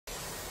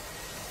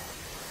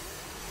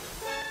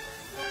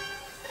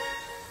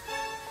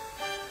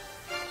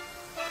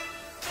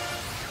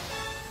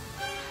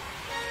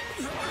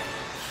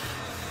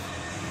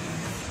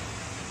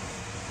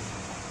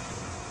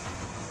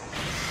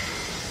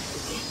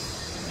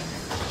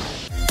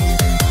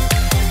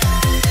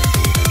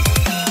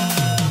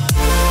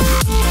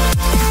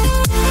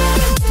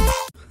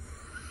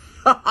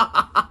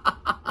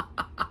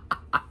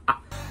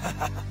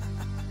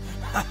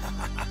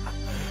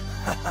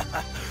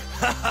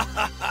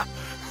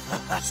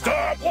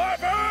Stop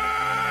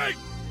laughing!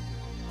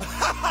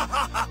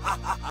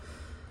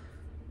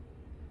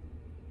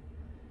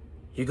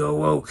 You go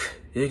woke,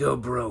 you go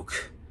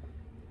broke.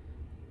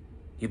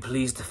 You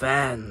please the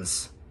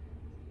fans,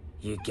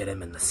 you get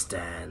him in the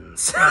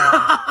stands.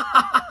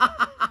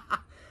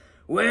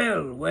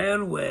 Well,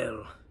 well,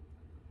 well.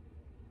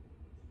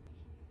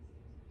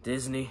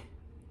 Disney,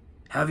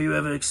 have you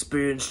ever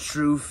experienced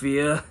true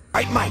fear?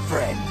 Right, my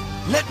friend.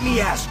 Let me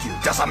ask you,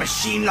 does a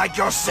machine like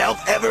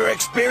yourself ever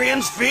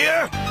experience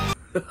fear?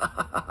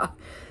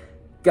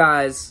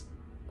 Guys,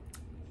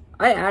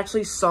 I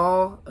actually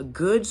saw a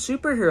good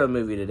superhero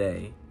movie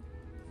today.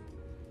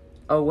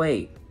 Oh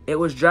wait, it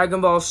was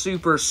Dragon Ball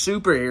Super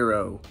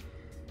Superhero.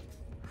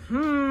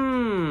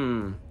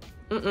 You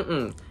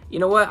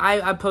know what?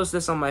 I post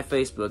this on my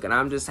Facebook, and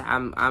I'm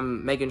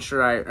making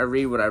sure I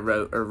read what I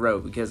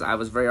wrote because I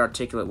was very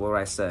articulate with what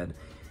I said.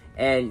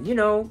 And you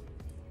know,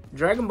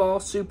 Dragon Ball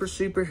Super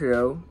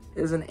Superhero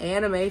is an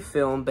anime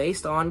film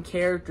based on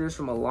characters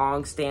from a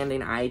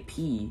long-standing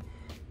IP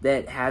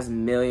that has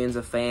millions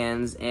of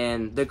fans,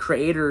 and the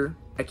creator,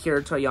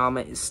 Akira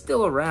Toriyama, is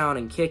still around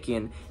and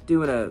kicking,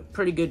 doing a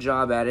pretty good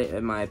job at it,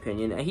 in my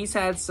opinion. He's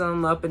had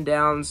some up and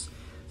downs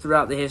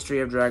throughout the history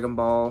of Dragon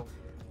Ball.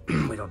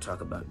 We don't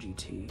talk about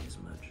GT as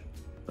much,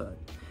 but...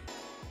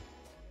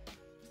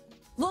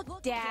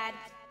 Look, Dad.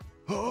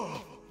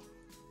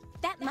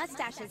 That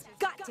mustache has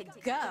got to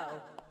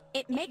go.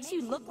 It makes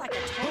you look like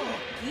a total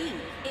geek.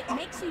 It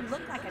makes you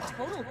look like a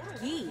total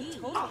geek.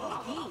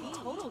 Total geek.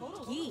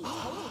 Total geek.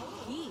 Total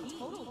geek.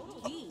 Total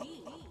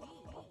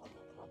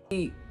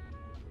geek.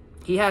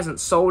 He hasn't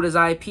sold his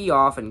IP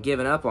off and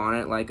given up on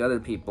it like other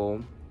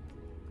people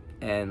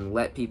and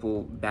let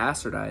people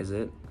bastardize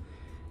it.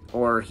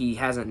 Or he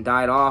hasn't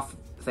died off,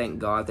 thank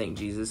God, thank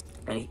Jesus.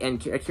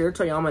 And Akira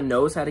Toriyama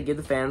knows how to give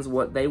the fans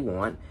what they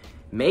want,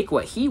 make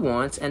what he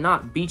wants, and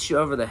not beat you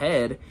over the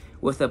head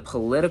with a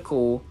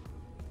political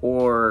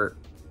or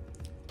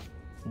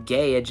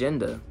gay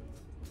agenda.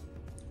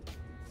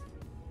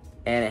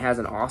 And it has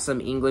an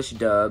awesome English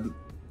dub,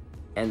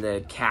 and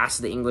the cast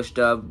of the English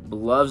dub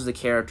loves the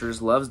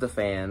characters, loves the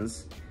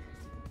fans.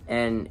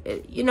 And,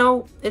 you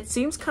know, it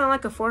seems kind of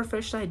like a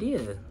far-fetched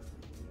idea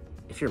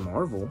if you're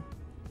Marvel.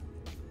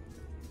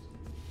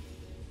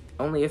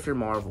 Only if you're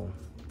Marvel,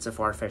 it's a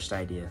far-fetched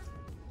idea.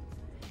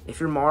 If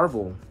you're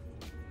Marvel,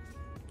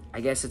 I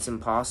guess it's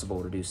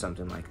impossible to do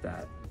something like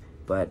that.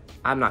 But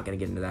I'm not going to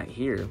get into that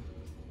here.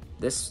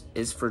 This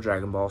is for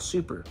Dragon Ball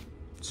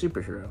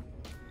Superhero,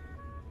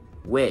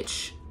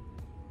 which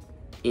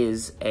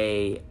is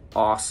a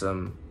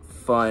awesome,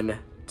 fun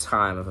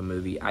time of a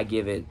movie. I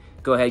give it,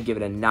 go ahead, give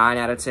it a 9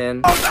 out of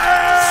 10. Vegeta,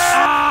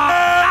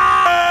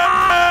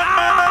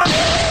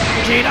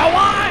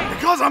 why?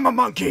 Because I'm a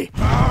monkey.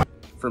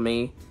 For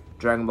me,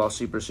 Dragon Ball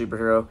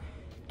Superhero.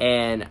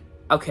 And,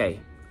 okay,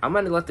 I'm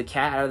going to let the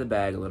cat out of the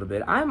bag a little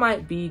bit. I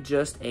might be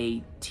just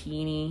a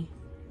teeny,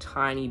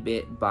 tiny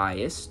bit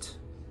biased.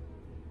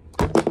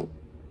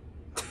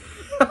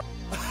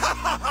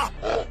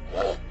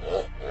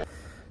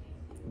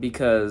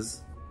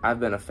 Because I've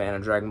been a fan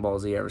of Dragon Ball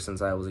Z ever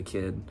since I was a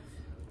kid.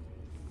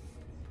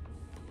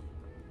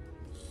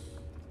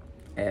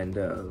 And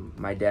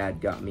my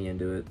dad got me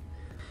into it.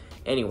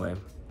 Anyway,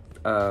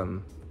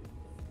 you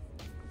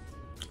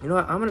know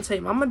what? I'm gonna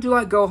do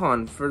like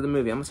Gohan for the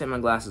movie. I'm gonna take my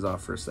glasses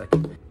off for a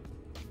second.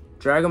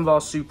 Dragon Ball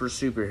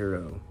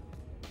Superhero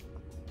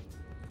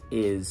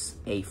is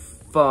a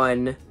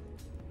fun,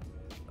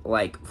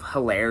 like,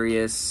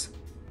 hilarious,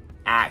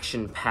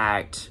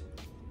 action-packed,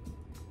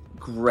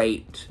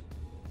 great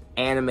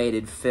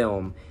animated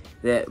film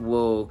that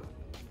will,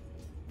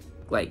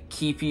 like,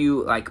 keep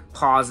you, like,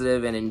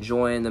 positive and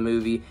enjoying the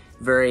movie.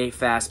 Very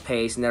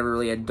fast-paced, never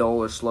really a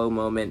dull or slow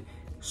moment.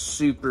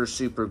 Super,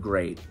 super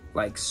great.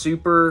 Like,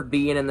 super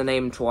being in the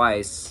name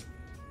twice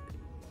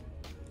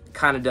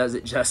kind of does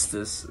it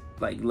justice,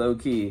 like,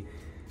 low-key,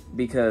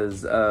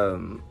 because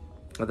of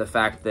the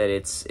fact that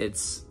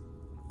it's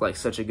like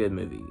such a good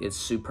movie. It's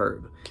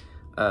superb.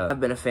 I've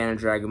been a fan of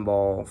Dragon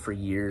Ball for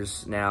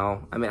years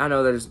now. I mean, I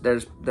know there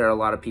are a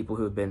lot of people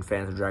who have been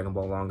fans of Dragon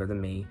Ball longer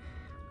than me.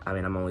 I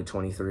mean, I'm only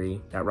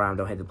 23. That rhyme,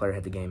 don't hate the player,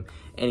 hate the game.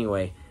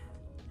 Anyway,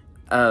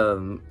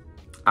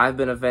 I've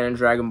been a fan of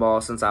Dragon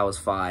Ball since I was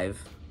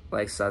 5.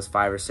 Like, since I was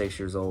 5 or 6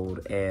 years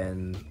old,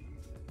 and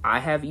I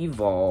have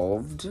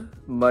evolved,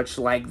 much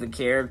like the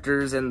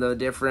characters and the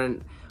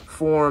different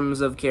forms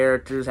of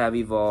characters have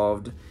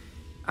evolved.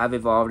 I've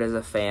evolved as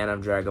a fan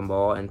of Dragon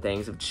Ball, and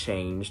things have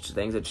changed.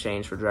 Things have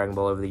changed for Dragon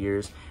Ball over the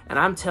years. And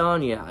I'm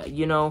telling you,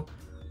 you know,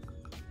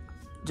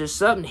 just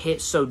something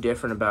hit so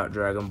different about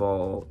Dragon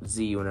Ball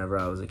Z whenever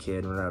I was a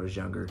kid, when I was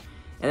younger.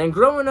 And then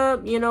growing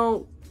up, you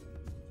know,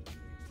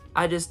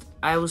 I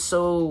was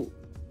so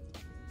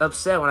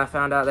upset when I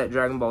found out that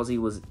Dragon Ball Z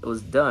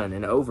was done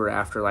and over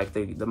after, like,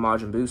 the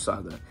Majin Buu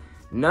saga.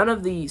 None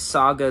of the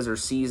sagas or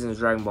seasons of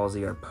Dragon Ball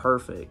Z are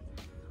perfect.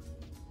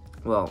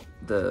 Well,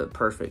 the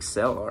perfect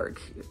Cell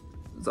arc,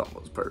 It's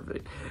almost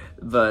perfect.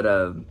 But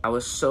I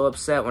was so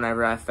upset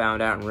whenever I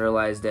found out and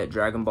realized that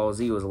Dragon Ball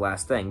Z was the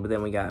last thing. But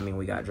then we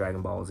got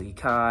Dragon Ball Z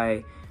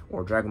Kai,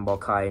 or Dragon Ball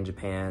Kai in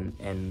Japan,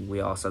 and we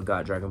also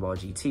got Dragon Ball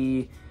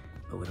GT.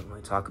 But we don't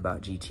really talk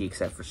about GT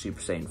except for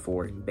Super Saiyan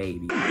 4 and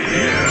Baby.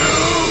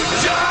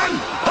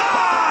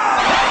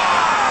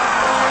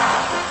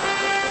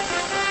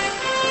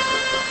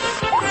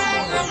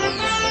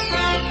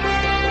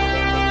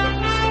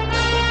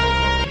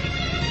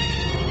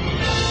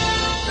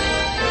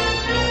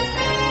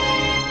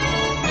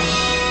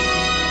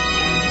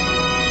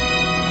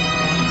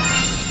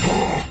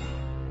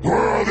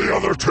 The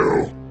other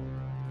two?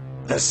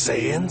 The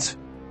Saiyans?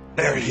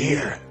 They're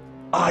here.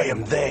 I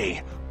am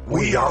they.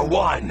 We are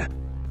one.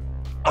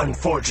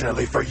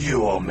 Unfortunately for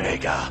you,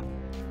 Omega.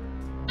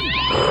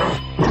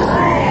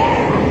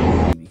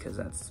 Because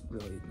that's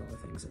really the only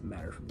things that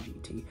matter from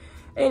GT.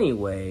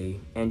 Anyway,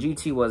 and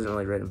GT wasn't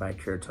really written by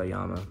Akira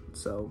Toriyama,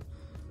 so...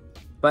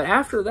 But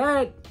after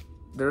that,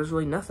 there was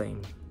really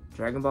nothing.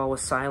 Dragon Ball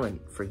was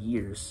silent for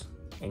years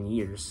and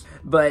years.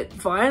 But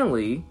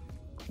finally,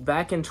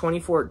 back in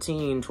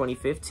 2014,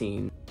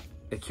 2015,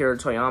 Akira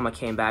Toriyama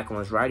came back and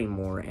was writing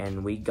more,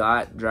 and we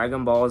got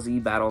Dragon Ball Z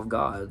Battle of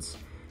Gods.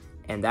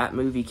 And that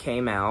movie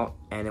came out,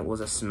 and it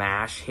was a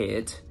smash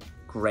hit.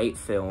 Great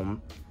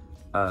film.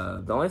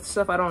 The only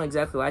stuff I don't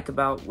exactly like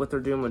about what they're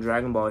doing with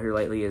Dragon Ball here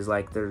lately is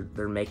like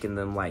they're making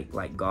them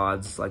like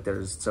gods. Like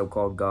there's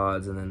so-called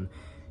gods, and then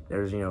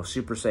there's, you know,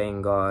 Super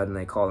Saiyan God, and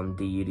they call them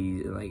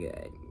deities.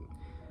 Like,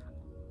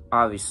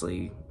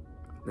 obviously,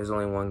 there's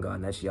only one God,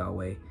 and that's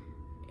Yahweh.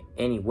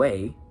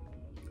 Anyway,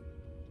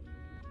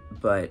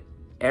 but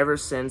ever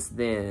since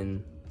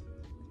then,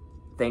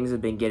 things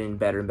have been getting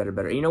better and better and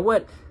better. You know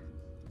what?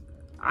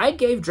 I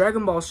gave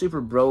Dragon Ball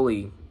Super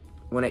Broly,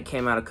 when it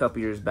came out a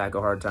couple years back, a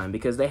hard time,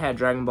 because they had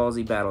Dragon Ball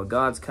Z Battle of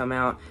Gods come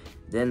out,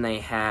 then they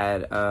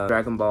had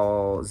Dragon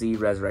Ball Z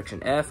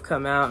Resurrection F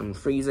come out, and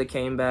Frieza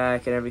came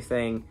back and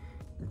everything.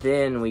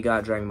 Then we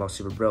got Dragon Ball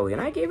Super Broly,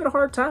 and I gave it a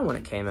hard time when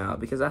it came out,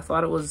 because I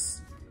thought it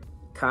was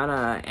kind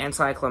of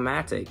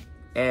anticlimactic.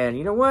 And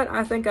you know what?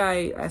 I think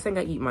I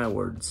eat my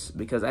words,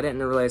 because I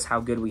didn't realize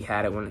how good we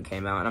had it when it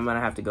came out, and I'm gonna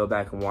have to go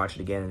back and watch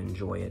it again and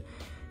enjoy it.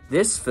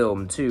 This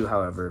film too,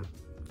 however,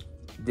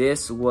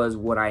 this was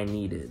what I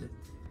needed.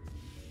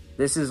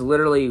 This is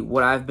literally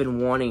what I've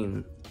been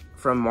wanting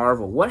from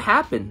Marvel. What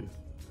happened?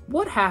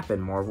 What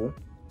happened, Marvel?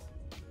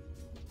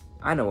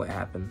 I know what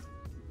happened.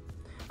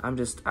 I'm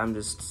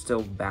just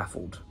still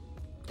baffled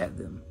at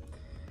them.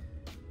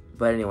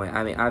 But anyway,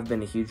 I mean, I've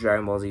been a huge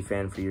Dragon Ball Z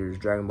fan for years,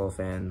 Dragon Ball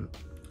fan,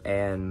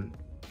 and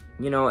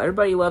you know,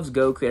 everybody loves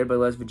Goku, everybody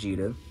loves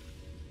Vegeta.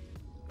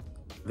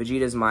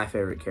 Vegeta's my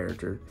favorite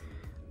character.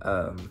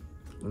 And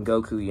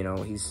Goku, you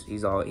know,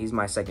 he's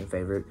my second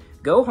favorite.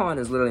 Gohan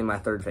is literally my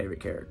third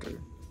favorite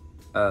character.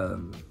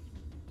 And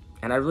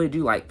I really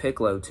do like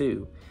Piccolo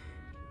too.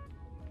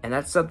 And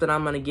that's something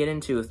I'm going to get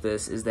into with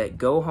this, is that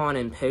Gohan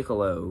and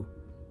Piccolo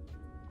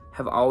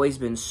have always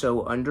been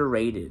so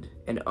underrated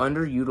and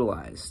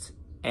underutilized.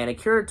 And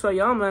Akira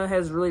Toriyama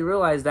has really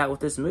realized that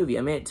with this movie.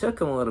 I mean, it took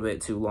him a little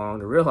bit too long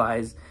to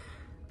realize,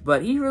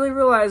 but he really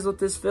realized with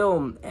this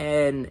film,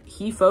 and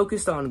he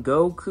focused on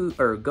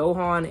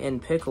Gohan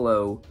and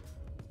Piccolo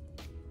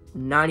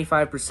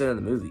 95% of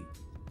the movie.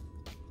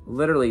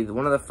 Literally,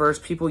 one of the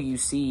first people you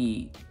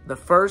see, the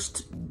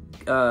first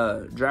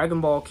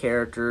Dragon Ball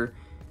character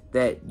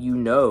that you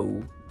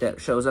know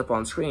that shows up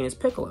on screen is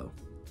Piccolo.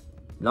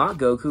 Not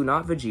Goku,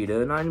 not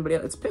Vegeta, not anybody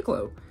else, it's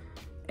Piccolo.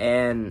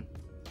 And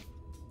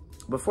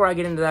before I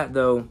get into that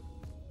though,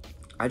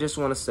 I just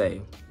want to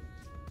say,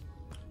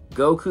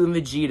 Goku and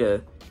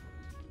Vegeta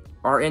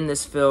are in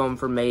this film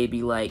for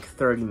maybe like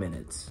 30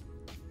 minutes.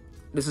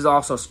 This is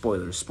also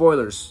spoilers.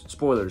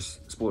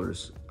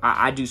 Spoilers.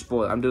 I do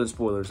spoil. I'm doing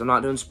spoilers. I'm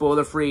not doing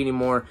spoiler free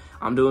anymore.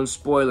 I'm doing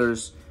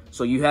spoilers.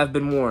 So you have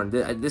been warned.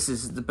 This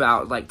is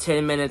about like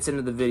 10 minutes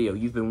into the video.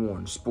 You've been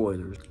warned.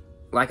 Spoilers.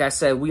 Like I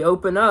said, we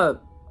open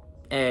up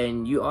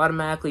and you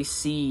automatically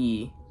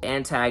see the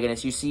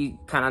antagonist. You see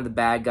kind of the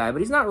bad guy,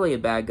 but he's not really a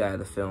bad guy of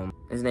the film.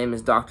 His name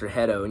is Dr.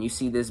 Hedo, and you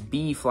see this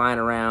bee flying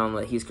around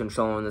that he's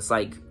controlling, that's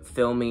like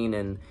filming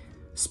and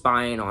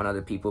spying on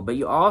other people. But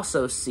you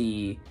also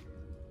see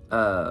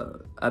a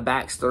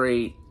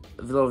backstory,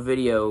 little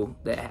video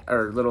that,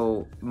 or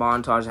little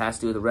montage that has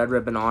to do with the Red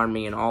Ribbon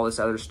Army and all this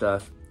other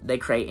stuff. They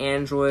create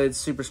androids,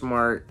 super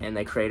smart, and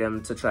they create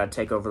them to try to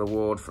take over the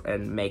world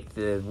and make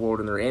the world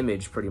in their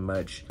image, pretty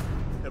much.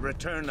 The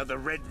return of the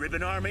Red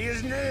Ribbon Army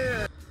is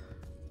near!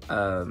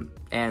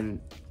 And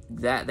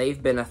that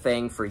they've been a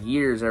thing for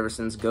years, ever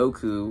since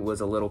Goku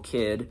was a little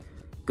kid.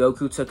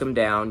 Goku took him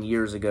down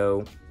years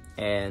ago,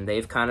 and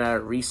they've kind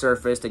of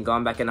resurfaced and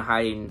gone back into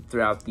hiding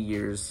throughout the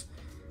years.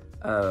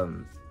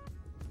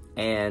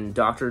 And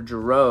Dr.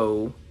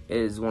 Gero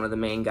is one of the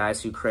main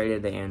guys who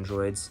created the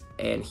androids,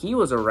 and he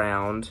was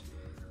around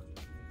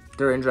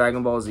during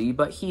Dragon Ball Z,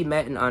 but he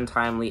met an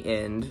untimely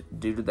end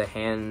due to the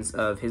hands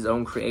of his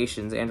own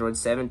creations, Android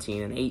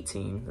 17 and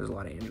 18. There's a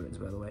lot of androids,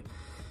 by the way.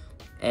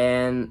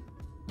 And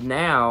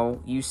now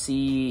you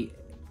see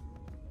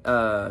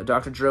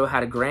Dr. Gero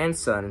had a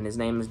grandson, and his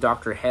name is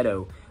Dr.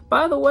 Hedo.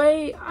 By the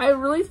way, I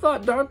really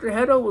thought Dr.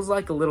 Hedo was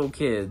like a little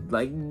kid.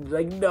 Like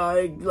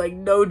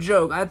no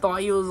joke. I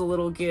thought he was a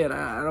little kid.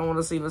 I don't want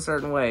to seem a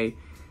certain way,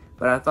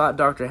 but I thought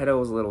Dr. Hedo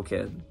was a little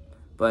kid.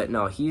 But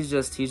no, he's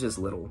just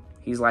little.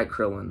 He's like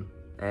Krillin,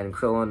 and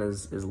Krillin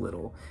is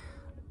little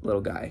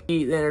guy.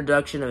 The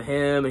introduction of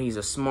him, and he's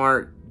a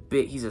smart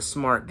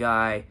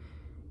guy.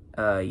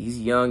 He's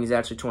young. He's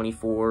actually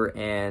 24,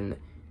 and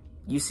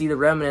you see the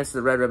remnants of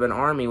the Red Ribbon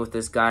Army with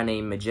this guy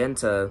named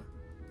Magenta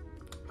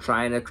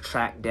trying to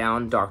track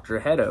down Dr.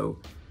 Hedo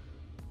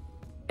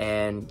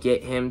and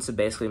get him to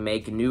basically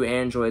make new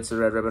androids to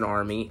the Red Ribbon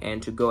Army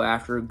and to go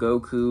after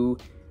Goku,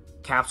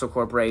 Capsule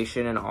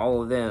Corporation, and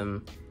all of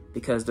them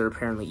because they're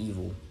apparently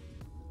evil.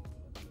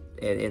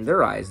 In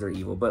their eyes, they're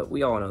evil, but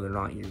we all know they're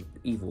not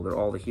evil. They're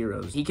all the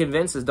heroes. He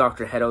convinces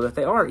Dr. Hedo that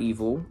they are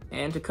evil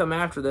and to come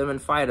after them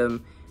and fight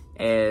them,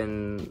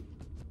 and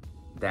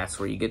that's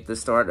where you get the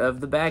start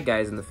of the bad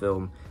guys in the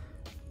film.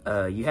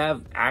 You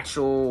have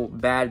actual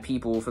bad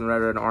people from the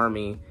Red Ribbon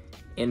Army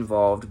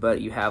involved,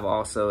 but you have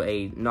also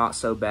a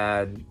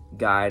not-so-bad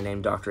guy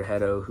named Dr.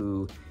 Hedo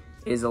who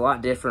is a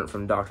lot different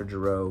from Dr.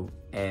 Gero,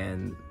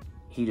 and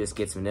he just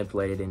gets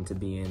manipulated into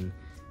being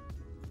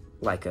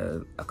like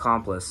a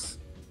accomplice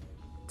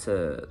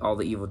to all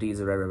the evil deeds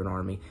of the Red Ribbon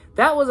Army.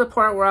 That was a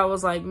part where I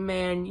was like,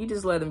 man, you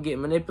just let him get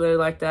manipulated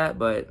like that,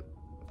 but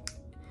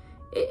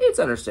it's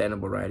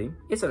understandable writing.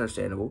 It's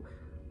understandable.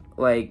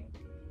 Like,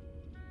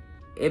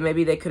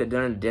 maybe they could have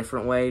done it a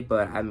different way,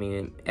 but I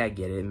mean, I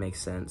get it. It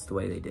makes sense the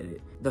way they did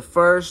it. The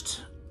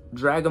first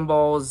Dragon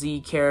Ball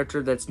Z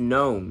character that's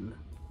known,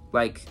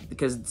 like,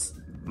 because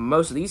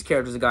most of these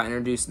characters that got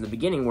introduced in the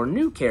beginning were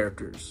new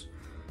characters.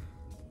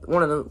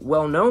 One of the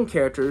well-known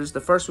characters, the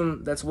first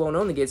one that's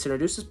well-known that gets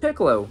introduced is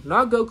Piccolo.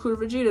 Not Goku or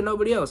Vegeta,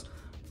 nobody else.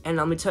 And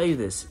let me tell you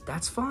this,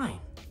 that's fine.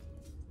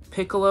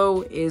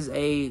 Piccolo is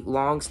a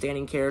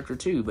long-standing character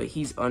too, but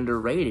he's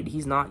underrated.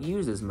 He's not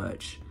used as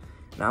much.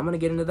 Now I'm going to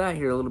get into that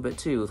here a little bit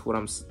too with what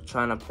I'm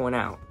trying to point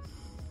out.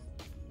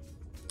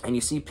 And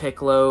you see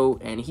Piccolo,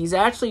 and he's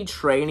actually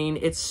training.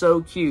 It's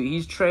so cute.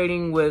 He's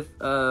training with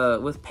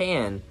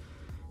Pan,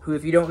 who,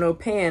 if you don't know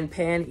Pan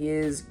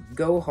is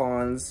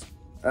Gohan's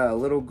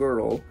little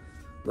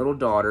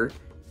daughter,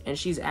 and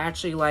she's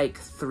actually like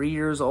 3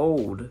 years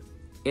old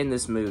in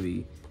this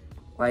movie.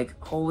 Like,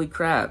 holy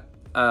crap.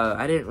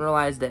 I didn't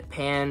realize that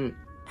Pan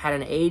had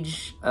an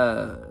age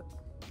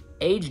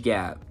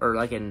gap, or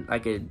like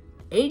an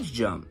age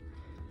jump,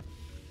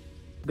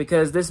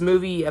 because this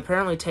movie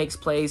apparently takes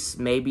place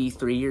maybe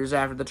 3 years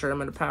after the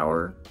Tournament of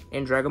Power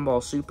in Dragon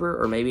Ball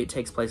Super, or maybe it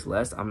takes place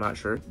less, I'm not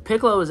sure.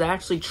 Piccolo is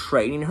actually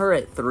training her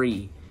at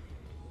 3.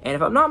 And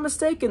if I'm not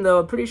mistaken, though,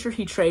 I'm pretty sure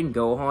he trained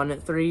Gohan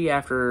at 3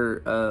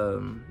 after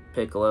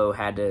Piccolo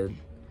had to...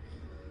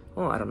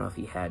 Well, I don't know if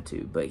he had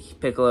to, but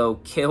Piccolo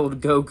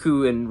killed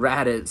Goku and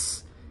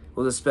Raditz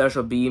with a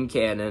special beam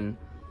cannon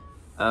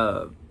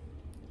Well,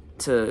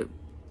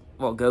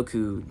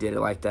 Goku did it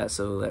like that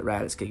so that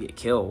Raditz could get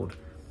killed.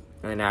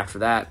 And then after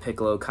that,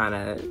 Piccolo kind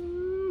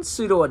of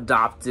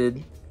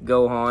pseudo-adopted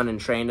Gohan and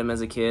trained him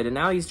as a kid. And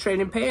now he's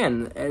training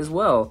Pan as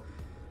well.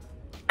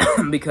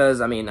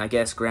 Because, I mean, I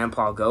guess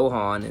Grandpa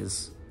Goku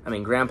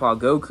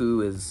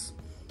is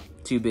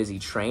too busy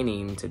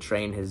training to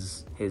train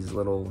his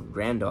little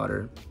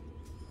granddaughter.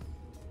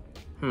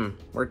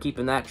 We're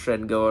keeping that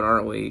trend going,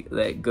 aren't we?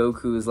 That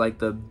Goku is like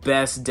the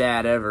best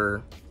dad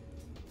ever.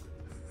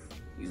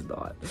 He's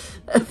not.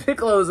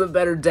 Piccolo is a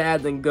better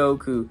dad than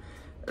Goku.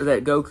 Or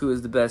that Goku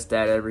is the best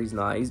dad ever. He's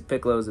not.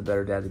 Piccolo is a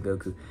better dad than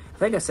Goku. I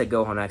think I said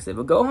Gohan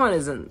accident, but Gohan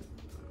isn't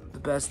the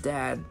best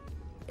dad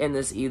in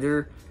this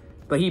either.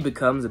 But he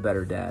becomes a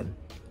better dad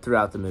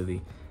throughout the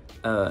movie.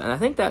 And I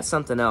think that's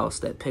something else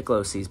that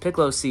Piccolo sees.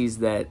 Piccolo sees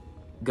that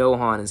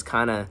Gohan is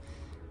kind of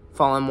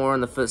falling more in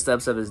the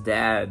footsteps of his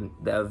dad,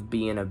 of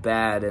being a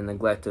bad and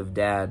neglective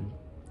dad.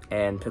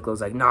 And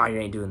Piccolo's like, nah, you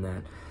ain't doing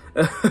that.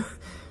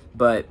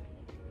 But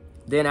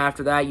then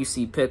after that, you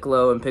see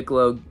Piccolo, and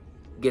Piccolo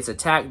gets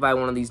attacked by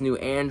one of these new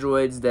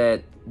androids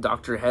that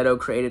Dr. Hedo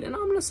created. And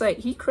I'm going to say,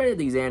 he created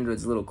these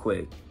androids a little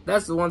quick.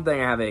 That's the one thing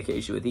I have an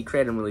issue with. He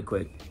created them really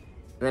quick.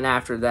 And then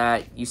after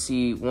that, you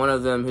see one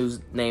of them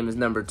whose name is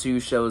Number 2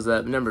 shows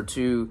up. Number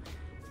 2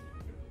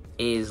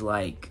 is,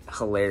 like,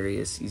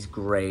 hilarious. He's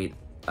great.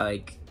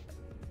 Like,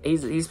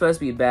 he's supposed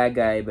to be a bad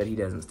guy, but he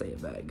doesn't stay a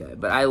bad guy.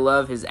 But I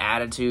love his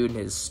attitude and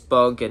his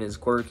spunk and his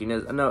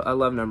quirkiness. No, I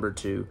love Number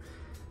 2.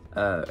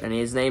 And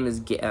his name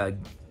is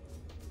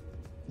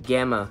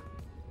Gamma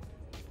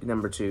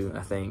Number 2,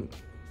 I think.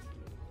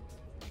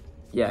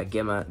 Yeah,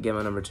 Gamma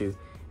Number 2.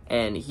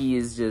 And he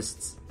is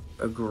just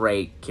a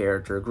great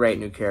character, a great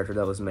new character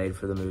that was made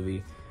for the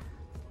movie.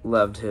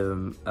 Loved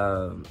him.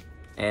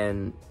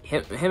 And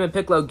him and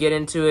Piccolo get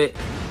into it,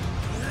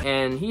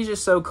 and he's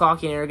just so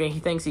cocky and arrogant. He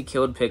thinks he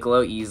killed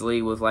Piccolo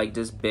easily with like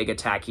this big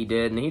attack he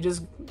did, and he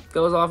just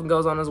goes off and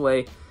goes on his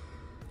way.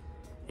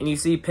 And you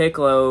see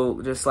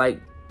Piccolo just like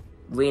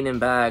leaning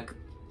back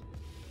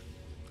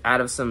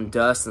out of some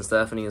dust and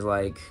stuff, and he's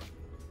like,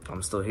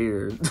 I'm still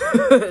here.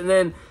 And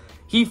then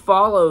he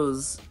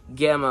follows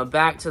Gamma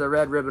back to the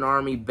Red Ribbon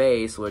Army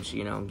base, which,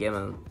 you know,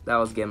 Gamma, that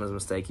was Gamma's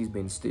mistake. He's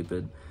being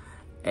stupid.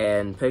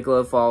 And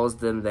Piccolo follows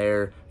them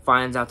there,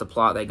 finds out the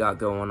plot they got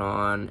going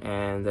on,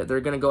 and that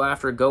they're going to go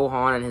after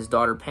Gohan and his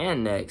daughter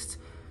Pan next.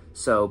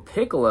 So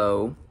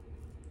Piccolo,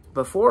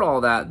 before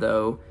all that,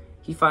 though,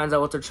 he finds out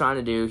what they're trying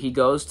to do. He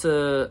goes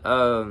to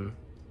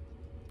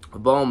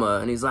Bulma,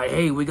 and he's like,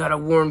 hey, we got to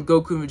warn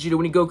Goku and Vegeta.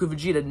 We need Goku and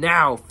Vegeta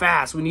now,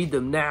 fast. We need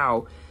them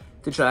now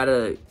to try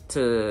to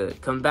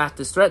combat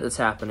this threat that's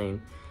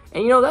happening.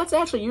 And, you know, that's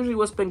actually usually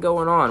what's been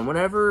going on.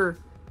 Whenever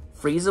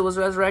Frieza was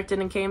resurrected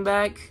and came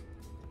back,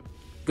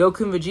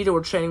 Goku and Vegeta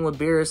were training with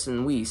Beerus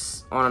and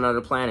Whis on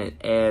another planet,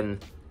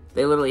 and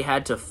they literally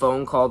had to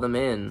phone call them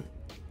in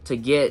to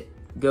get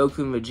Goku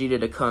and Vegeta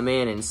to come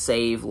in and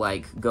save,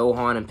 like,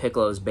 Gohan and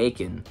Piccolo's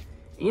bacon.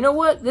 You know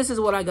what? This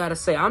is what I gotta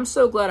say. I'm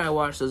so glad I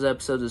watched those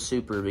episodes of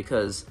Super,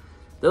 because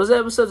those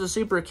episodes of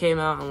Super came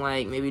out in,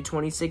 like, maybe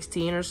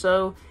 2016 or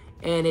so,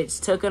 and it's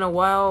taken a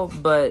while,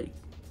 but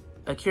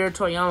Akira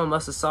Toriyama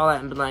must have saw that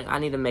and been like, I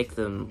need to make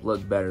them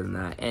look better than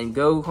that. And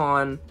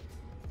Gohan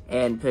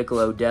and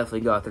Piccolo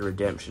definitely got their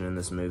redemption in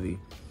this movie.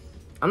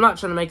 I'm not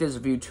trying to make this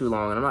review too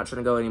long, and I'm not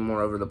trying to go any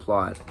more over the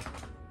plot,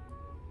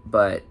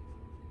 but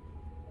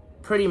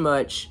pretty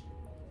much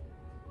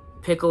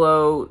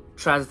Piccolo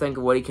tries to think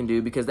of what he can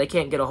do because they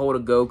can't get a hold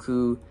of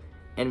Goku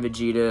and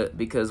Vegeta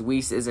because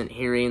Whis isn't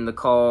hearing the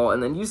call.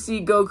 And then you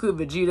see Goku and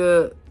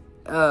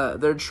Vegeta,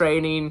 they're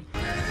training.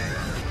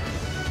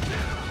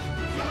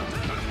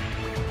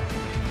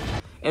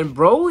 And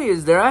Broly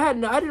is there. I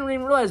didn't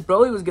even realize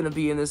Broly was going to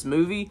be in this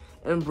movie.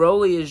 And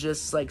Broly is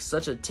just like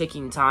such a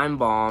ticking time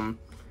bomb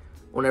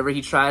whenever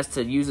he tries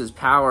to use his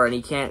power and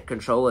he can't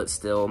control it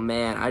still.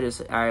 Man,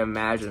 I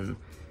imagine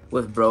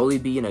with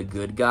Broly being a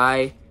good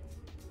guy,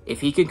 if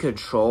he can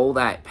control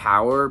that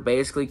power,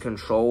 basically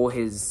control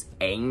his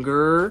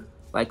anger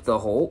like the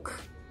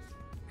Hulk,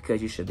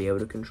 because you should be able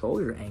to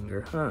control your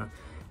anger, huh?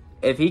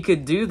 If he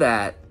could do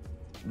that,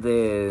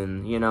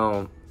 then, you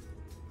know,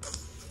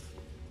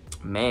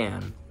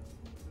 man,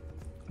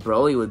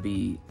 Broly would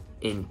be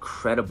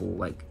incredible,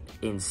 like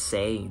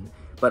insane.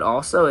 But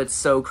also, it's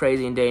so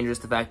crazy and dangerous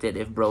the fact that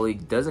if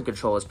Broly doesn't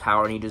control his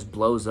power and he just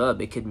blows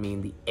up, it could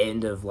mean the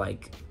end of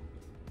like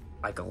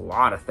a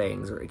lot of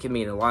things, or it could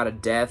mean a lot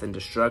of death and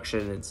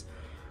destruction. It's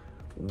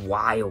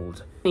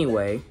wild.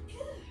 Anyway,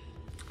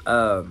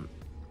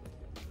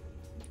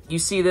 you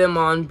see them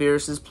on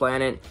Beerus's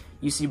planet.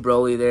 You see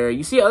Broly there.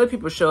 You see other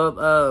people show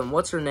up.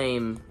 What's her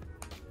name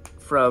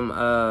from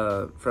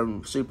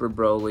Super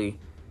Broly?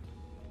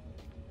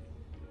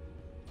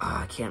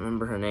 I can't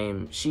remember her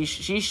name. She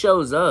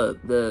shows up.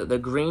 The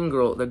green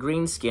girl, the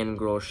green skin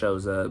girl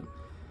shows up,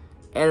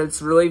 and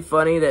it's really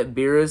funny that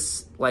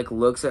Beerus like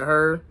looks at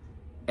her.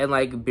 And,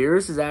 like,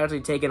 Beerus is actually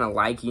taking a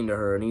liking to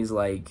her, and he's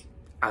like,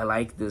 I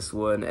like this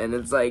one. And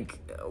it's like,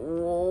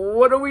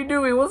 what are we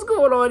doing? What's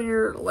going on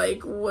here?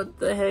 Like, what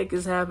the heck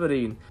is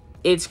happening?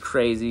 It's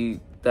crazy,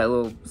 that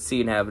little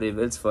scene happening,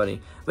 but it's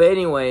funny. But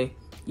anyway,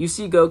 you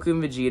see Goku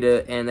and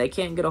Vegeta, and they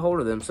can't get a hold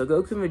of them. So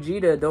Goku and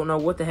Vegeta don't know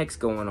what the heck's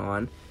going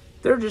on.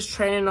 They're just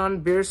training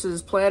on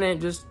Beerus's planet,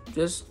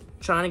 just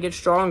trying to get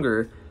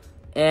stronger.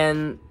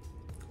 And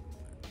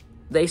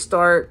they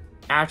start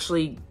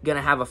actually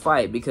gonna have a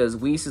fight because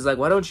Whis is like,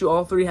 why don't you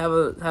all three have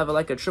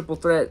a triple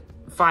threat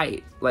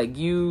fight, like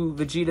you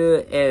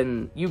Vegeta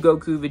and you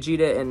Goku,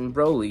 Vegeta and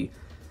Broly?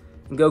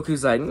 And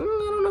Goku's like, I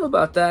don't know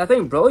about that. I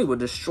think Broly would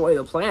destroy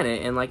the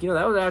planet. And like, you know,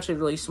 that was actually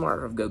really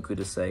smart of Goku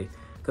to say.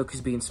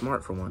 Goku's being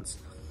smart for once.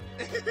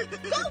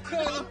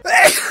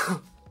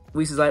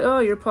 Whis is like, oh,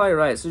 you're probably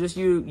right. So just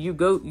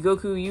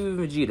Goku, you and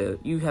Vegeta,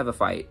 you have a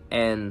fight.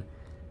 And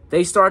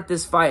they start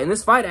this fight, and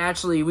this fight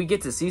actually, we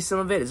get to see some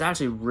of it. It's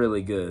actually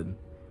really good.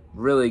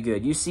 Really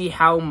good. You see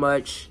how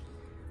much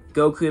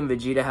Goku and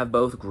Vegeta have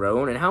both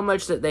grown, and how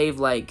much that they've,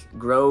 like,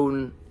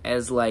 grown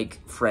as,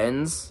 like,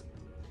 friends,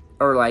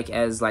 or, like,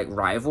 as, like,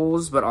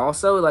 rivals, but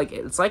also, like,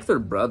 it's like they're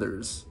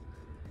brothers.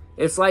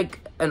 It's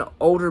like an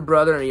older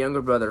brother and a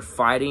younger brother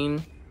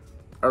fighting,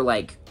 or,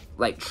 like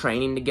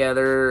training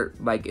together.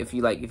 Like, if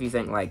you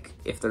think, like,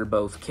 if they're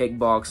both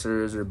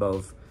kickboxers, or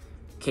both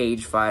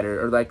cage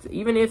fighter, or like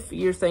even if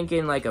you're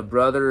thinking like a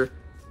brother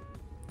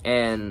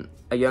and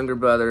a younger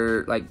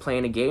brother like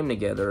playing a game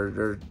together,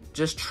 or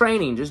just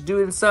training, just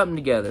doing something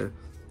together.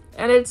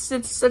 And it's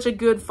such a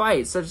good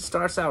fight. So it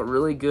starts out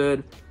really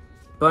good,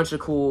 bunch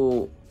of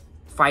cool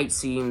fight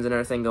scenes and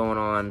everything going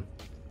on,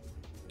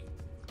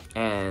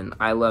 and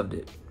I loved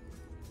it.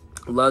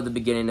 Loved the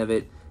beginning of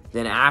it.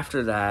 Then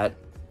after that,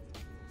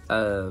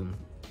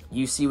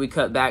 you see we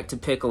cut back to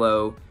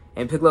Piccolo.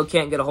 And Piccolo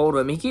can't get a hold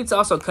of him. He keeps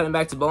also cutting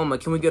back to Bulma.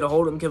 Can we get a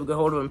hold of him? Can we get a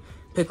hold of him?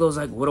 Piccolo's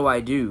like, what do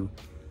I do?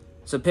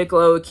 So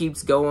Piccolo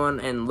keeps going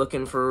and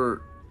looking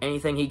for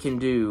anything he can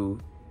do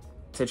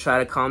to try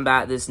to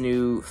combat this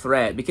new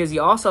threat. Because he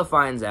also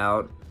finds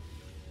out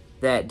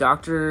that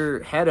Dr.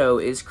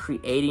 Hedo is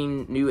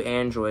creating new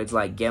androids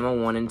like Gamma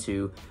 1 and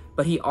 2.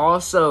 But he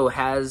also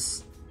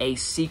has a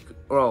secret...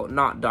 Well,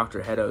 not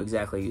Dr. Hedo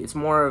exactly. It's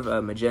more of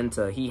a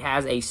Magenta. He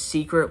has a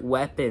secret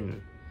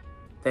weapon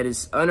that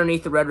is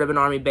underneath the Red Ribbon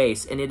Army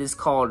base, and it is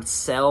called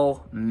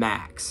Cell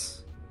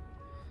Max.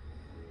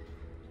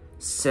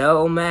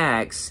 Cell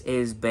Max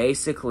is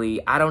basically,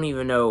 I don't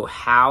even know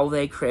how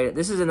they created.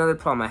 This is another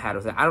problem I had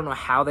with it. I don't know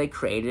how they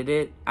created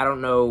it. I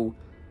don't know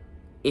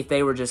if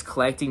they were just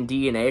collecting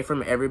DNA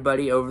from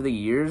everybody over the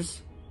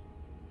years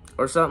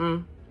or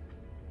something.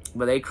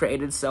 But they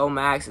created Cell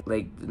Max,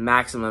 like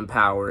maximum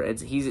power.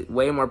 He's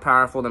way more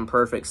powerful than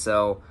Perfect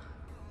Cell,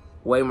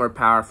 way more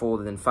powerful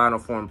than Final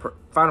Form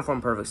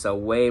Perfect Cell,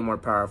 way more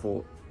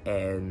powerful.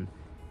 And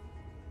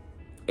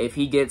if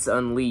he gets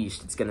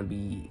unleashed, it's gonna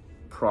be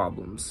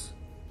problems,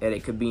 and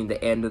it could mean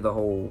the end of the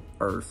whole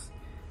Earth.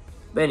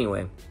 But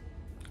anyway,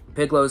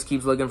 Piccolo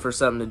keeps looking for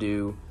something to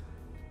do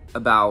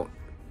about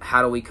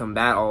how do we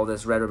combat all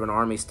this Red Ribbon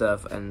Army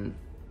stuff, and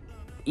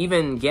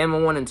even Gamma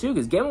 1 and 2,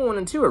 because Gamma 1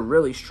 and 2 are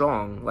really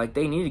strong. Like,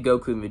 they needed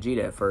Goku and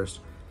Vegeta at first.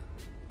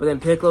 But then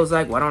Piccolo's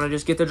like, why don't I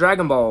just get the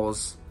Dragon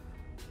Balls?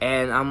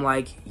 And I'm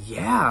like,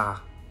 yeah.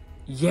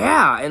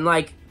 And,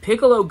 like,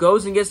 Piccolo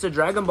goes and gets the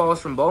Dragon Balls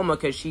from Bulma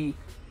because she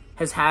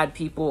has had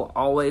people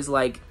always,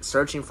 like,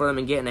 searching for them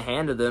and getting a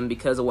hand of them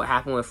because of what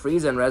happened with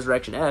Frieza and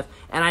Resurrection F.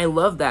 And I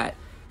love that.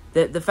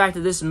 The fact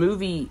that this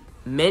movie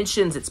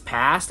mentions its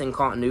past and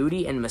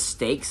continuity and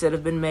mistakes that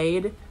have been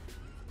made.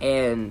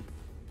 And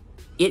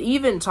it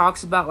even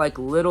talks about, like,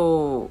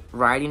 little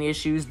writing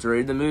issues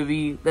during the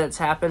movie that's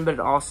happened, but it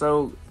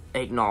also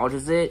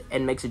acknowledges it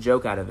and makes a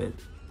joke out of it.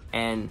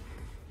 And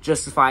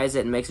justifies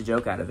it and makes a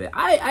joke out of it.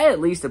 I at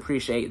least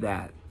appreciate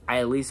that.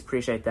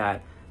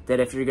 That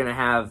if you're going to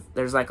have,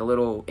 there's like a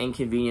little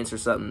inconvenience or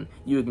something,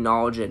 you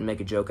acknowledge it and make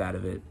a joke out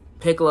of it.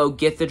 Piccolo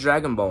get the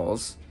Dragon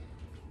Balls,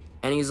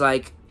 and he's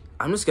like,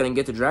 I'm just going to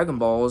get the Dragon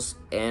Balls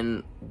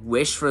and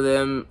wish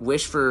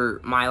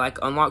for my, like,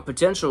 unlocked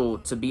potential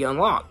to be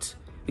unlocked.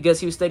 Because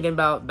he was thinking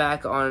about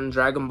back on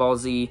Dragon Ball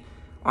Z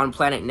on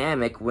Planet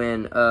Namek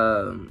when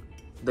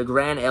the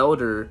Grand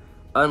Elder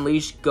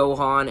unleashed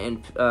Gohan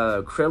and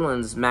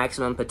Krillin's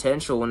maximum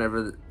potential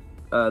whenever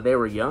they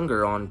were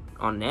younger on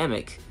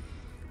Namek.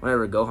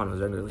 Whenever Gohan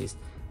was younger, at least.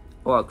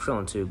 Well,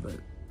 Krillin too, but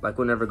like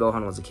whenever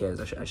Gohan was a kid,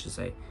 I should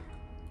say.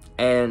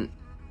 And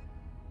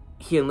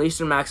he unleashed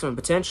their maximum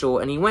potential,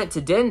 and he went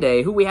to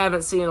Dende, who we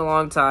haven't seen in a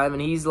long time,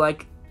 and he's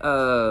like,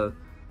 Dende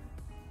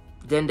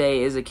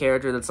is a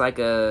character that's like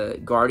a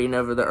guardian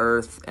over the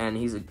Earth, and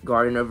he's a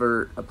guardian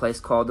over a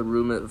place called the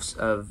Room of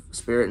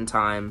Spirit and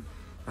Time,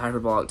 the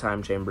Hyperbolic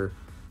Time Chamber,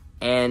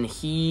 and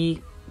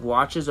he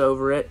watches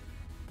over it,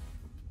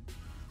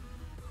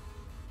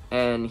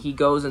 and he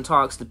goes and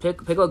talks to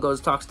Piccolo goes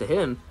and talks to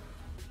him,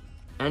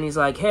 and he's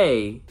like,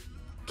 hey,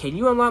 can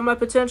you unlock my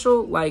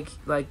potential like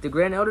the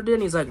Grand Elder did?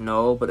 And he's like,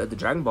 no, but the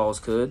Dragon Balls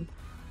could.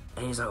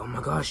 And he's like, oh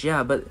my gosh,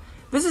 yeah, but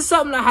this is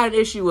something I had an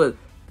issue with.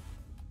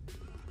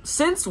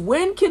 Since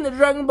when can the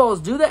Dragon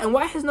Balls do that? And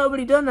why has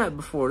nobody done that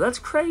before? That's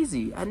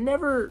crazy. I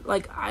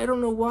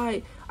don't know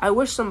why. I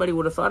wish somebody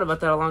would have thought about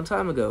that a long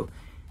time ago.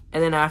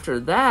 And then after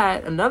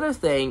that, another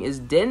thing is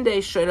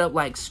Dende straight up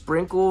like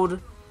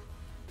sprinkled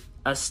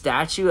a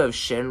statue of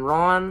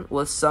Shenron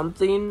with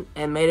something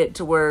and made it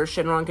to where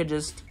Shenron could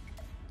just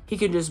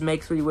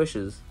make 3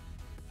 wishes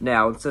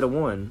now instead of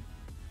 1.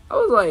 I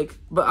was like,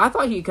 but I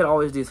thought he could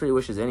always do 3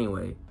 wishes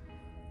anyway.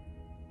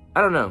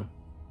 I don't know.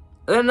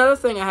 And then another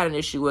thing I had an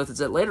issue with is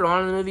that later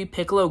on in the movie,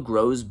 Piccolo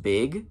grows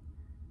big.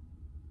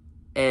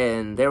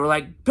 And they were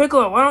like,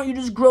 Piccolo, why don't you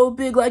just grow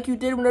big like you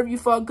did whenever you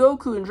fought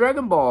Goku in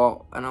Dragon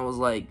Ball? And I was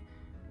like,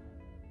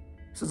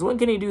 since when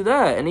can he do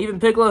that? And even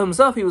Piccolo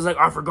himself, he was like,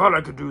 I forgot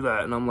I could do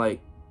that. And I'm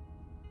like,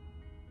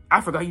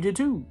 I forgot you did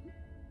too.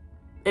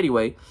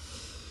 Anyway,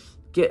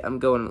 I'm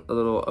going a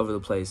little over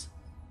the place.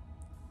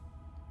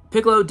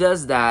 Piccolo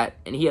does that,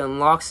 and he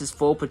unlocks his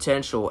full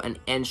potential. And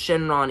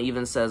Shenron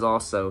even says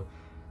also,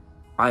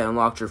 I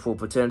unlocked your full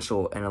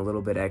potential and a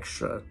little bit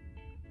extra.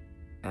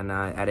 And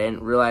I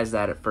didn't realize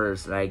that at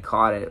first. I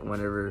caught it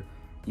whenever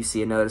you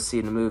see another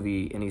scene in the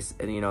movie, and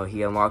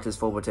he unlocked his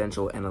full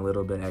potential and a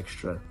little bit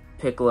extra.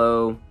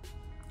 Piccolo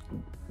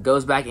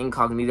goes back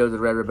incognito to the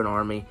Red Ribbon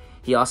Army.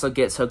 He also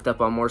gets hooked up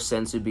on more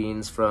sensu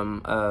beans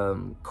from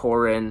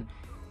Korin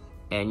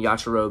and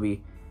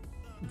Yachirobe.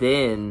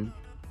 Then,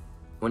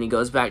 when he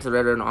goes back to the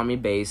Red Ribbon Army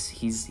base,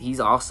 he's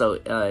also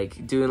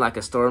like doing like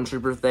a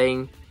stormtrooper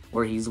thing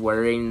where he's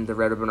wearing the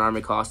Red Ribbon Army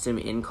costume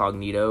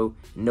incognito.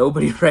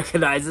 Nobody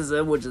recognizes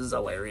him, which is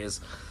hilarious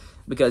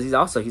because he's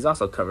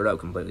also covered up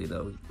completely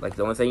though. Like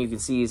the only thing you can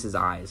see is his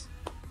eyes.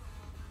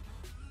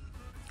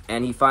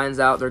 And he finds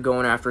out they're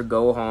going after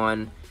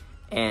Gohan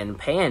and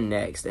Pan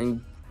next.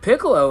 And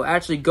Piccolo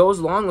actually goes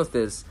along with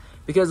this.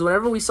 Because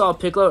whenever we saw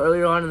Piccolo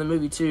earlier on in the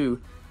movie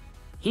too,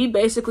 he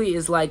basically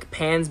is like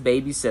Pan's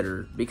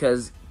babysitter.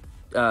 Because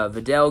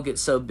Videl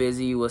gets so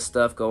busy with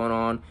stuff going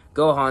on.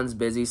 Gohan's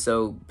busy,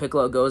 so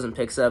Piccolo goes and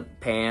picks up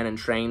Pan and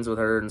trains with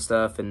her and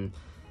stuff. And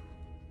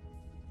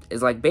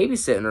is like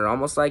babysitting her.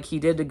 Almost like he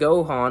did to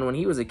Gohan when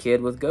he was a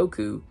kid with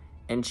Goku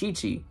and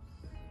Chi-Chi.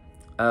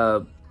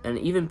 And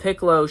even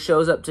Piccolo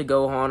shows up to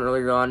Gohan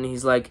earlier on, and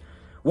he's like,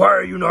 why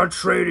are you not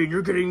training?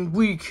 You're getting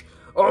weak.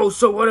 oh,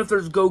 so what if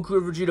there's Goku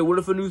or Vegeta? What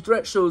if a new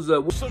threat shows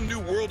up? Some new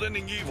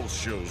world-ending evil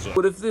shows up.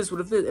 What if this?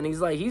 What if this? And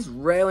he's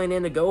railing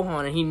into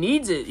Gohan, and he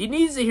needs it. He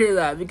needs to hear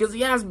that because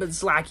he has been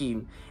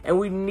slacking, and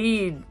we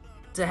need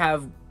to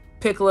have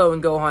Piccolo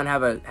and Gohan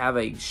have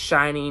a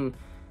shining,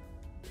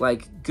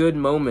 like, good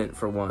moment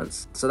for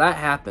once. So that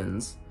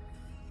happens.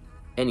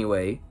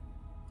 Anyway,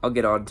 I'll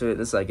get on to it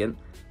in a second.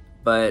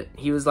 But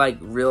he was, like,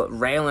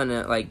 railing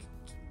it, like,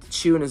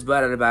 chewing his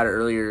butt out about it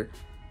earlier.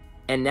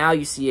 And now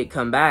you see it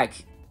come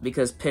back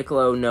because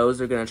Piccolo knows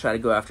they're going to try to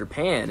go after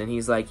Pan. And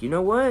he's like, you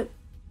know what?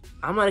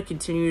 I'm going to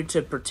continue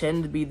to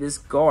pretend to be this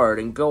guard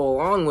and go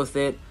along with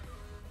it.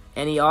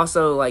 And he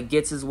also, like,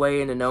 gets his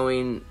way into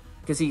knowing,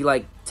 because he,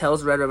 like,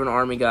 tells Red Ribbon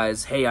Army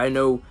guys, hey, I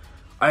know,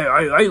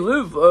 I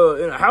live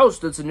in a house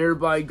that's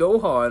nearby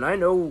Gohan. I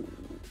know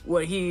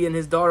what he and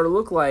his daughter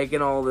look like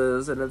and all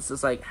this. And it's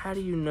just like, how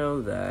do you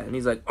know that? And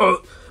he's like,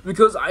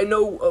 because I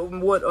know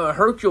what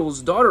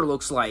Hercule's daughter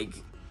looks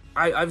like.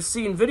 I've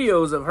seen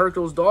videos of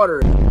Hercule's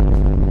daughter.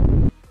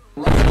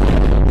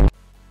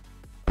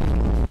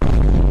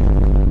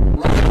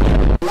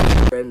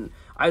 And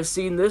I've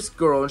seen this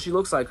girl and she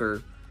looks like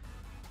her.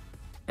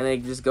 And they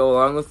just go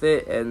along with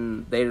it,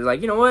 and they're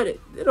like, you know what,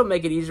 it'll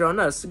make it easier on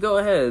us, so go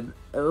ahead.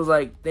 It was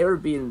like, they were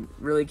being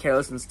really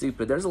careless and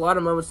stupid. There's a lot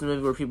of moments in the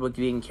movie where people are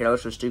being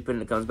careless or stupid,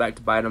 and it comes back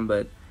to bite them,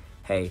 but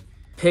hey.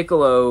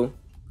 Piccolo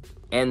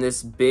and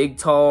this big,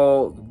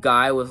 tall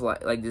guy with,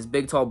 like this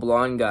big, tall,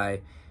 blonde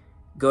guy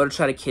go to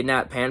try to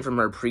kidnap Pan from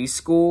her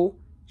preschool.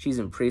 She's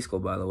in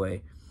preschool, by the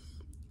way.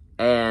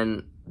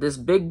 And this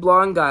big,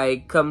 blonde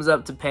guy comes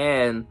up to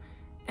Pan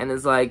and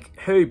is like,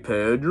 hey,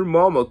 Pan, your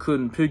mama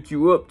couldn't pick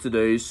you up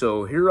today,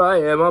 so here I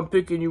am, I'm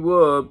picking you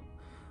up.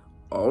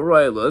 All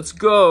right, let's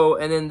go.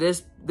 And then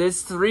this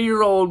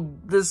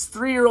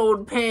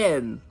 3-year-old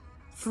Pan,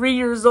 3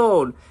 years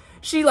old,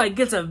 she, like,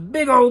 gets a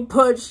big old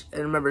punch.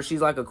 And remember,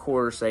 she's like a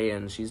quarter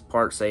Saiyan, she's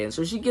part Saiyan,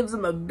 so she gives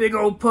him a big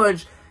old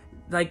punch,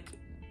 like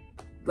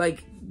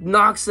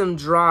knocks him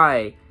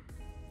dry,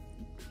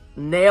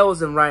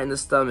 nails him right in the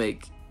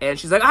stomach. And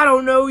she's like, I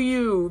don't know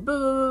you.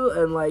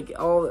 And, like,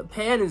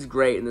 Pan is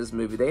great in this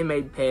movie. They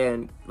made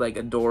Pan, like,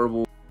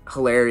 adorable,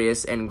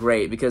 hilarious, and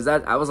great. Because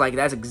I was like,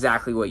 that's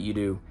exactly what you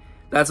do.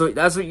 That's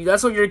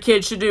what your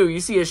kid should do. You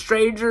see a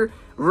stranger,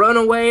 run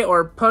away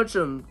or punch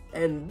him.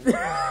 And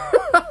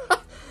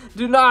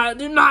do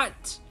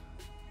not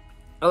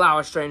allow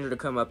a stranger to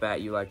come up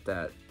at you like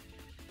that.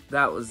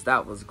 That was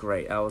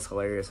great. That was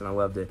hilarious, and I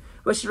loved it.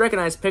 But she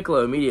recognized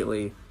Piccolo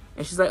immediately.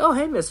 And she's like, oh,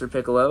 hey, Mr.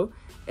 Piccolo.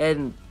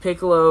 And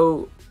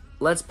Piccolo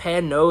lets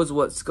Pan knows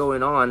what's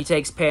going on. He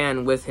takes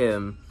Pan with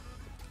him,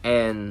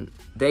 and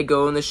they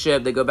go in the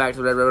ship. They go back to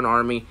the Red Ribbon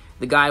Army.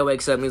 The guy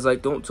wakes up, and he's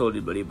like, don't tell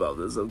anybody about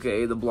this,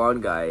 okay? The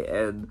blonde guy,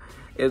 and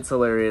it's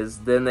hilarious.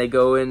 Then they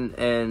go in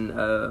and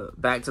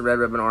back to Red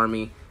Ribbon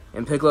Army,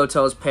 and Piccolo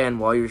tells Pan,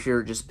 while you're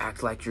here, just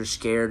act like you're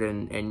scared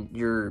and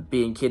you're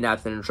being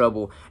kidnapped and in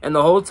trouble. And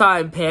the whole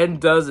time, Pan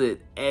does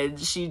it, and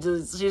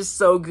she's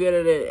so good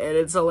at it, and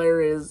it's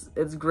hilarious.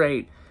 It's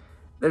great.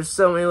 There's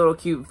so many little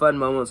cute fun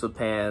moments with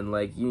Pan.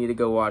 Like, you need to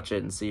go watch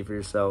it and see for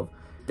yourself.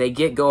 They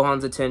get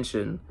Gohan's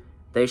attention.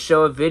 They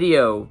show a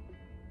video.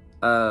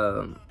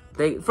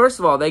 First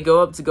of all, they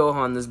go up to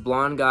Gohan, this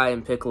blonde guy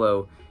and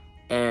Piccolo,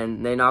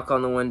 and they knock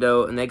on the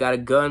window, and they got a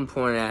gun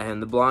pointed at him,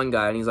 the blonde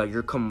guy, and he's like,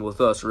 you're coming with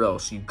us or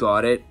else, you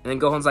got it? And then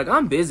Gohan's like,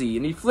 I'm busy,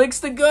 and he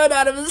flicks the gun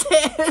out of his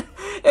hand,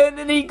 and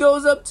then he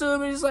goes up to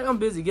him, and he's like, I'm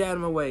busy, get out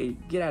of my way,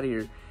 get out of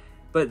here.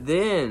 But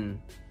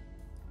then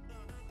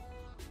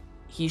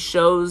he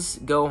shows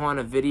Gohan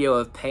a video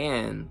of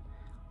Pan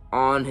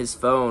on his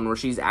phone where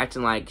she's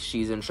acting like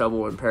she's in trouble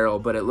or in peril,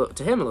 but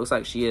to him it looks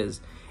like she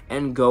is.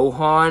 And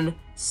Gohan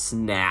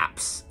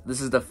snaps. This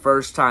is the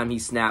first time he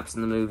snaps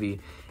in the movie.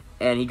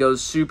 And he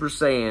goes Super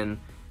Saiyan,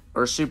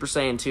 or Super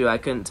Saiyan 2, I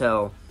couldn't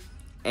tell.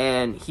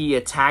 And he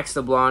attacks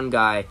the blonde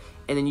guy.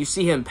 And then you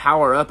see him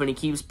power up, and he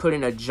keeps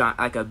putting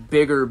a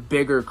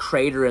bigger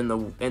crater in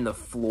the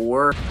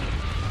floor.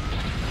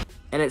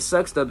 And it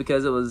sucks, though,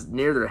 because it was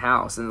near their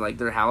house. And, like,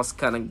 their house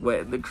kind of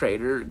went in the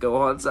crater,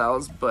 Gohan's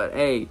house. But,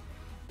 hey,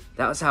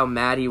 that was how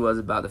mad he was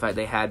about the fact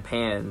they had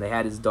Pan. They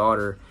had his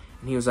daughter.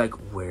 And he was like,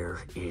 where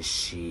is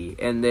she?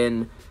 And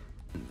then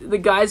the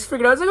guys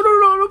figured out, he's like,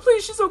 no,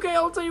 please, she's okay.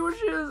 I'll tell you where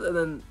she is. And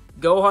then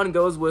Gohan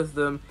goes with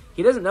them.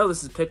 He doesn't know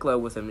this is Piccolo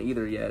with him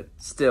either yet.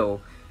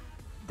 Still,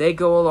 they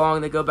go along.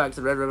 They go back to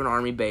the Red Ribbon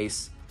Army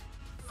base,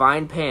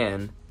 find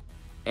Pan.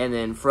 And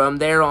then from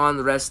there on,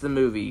 the rest of the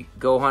movie,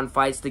 Gohan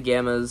fights the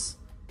Gammas.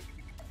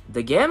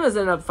 The Gammas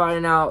end up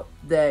finding out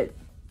that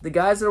the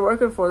guys they're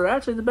working for, they're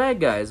actually the bad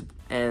guys.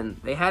 And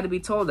they had to be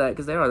told that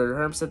because they're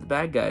 100% the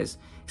bad guys.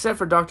 Except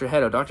for Dr.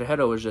 Hedo. Dr.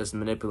 Hedo was just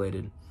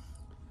manipulated.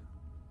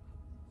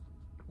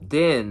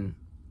 Then,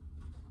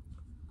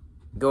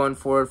 going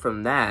forward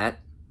from that,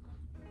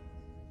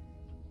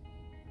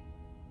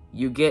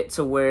 you get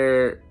to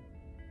where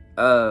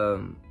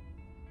after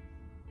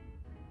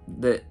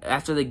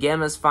the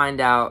Gammas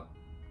find out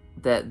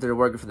that they're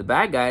working for the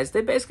bad guys,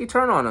 they basically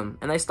turn on them.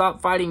 And they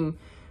stop fighting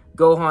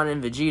Gohan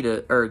and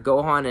Vegeta, or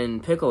Gohan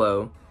and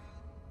Piccolo,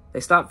 They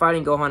stop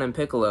fighting Gohan and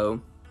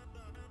Piccolo,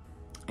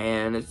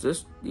 and it's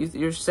just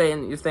you're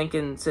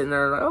thinking, sitting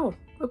there like, oh,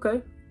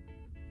 okay,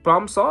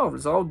 problem solved.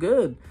 It's all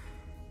good.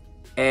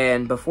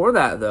 And before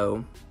that,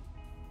 though,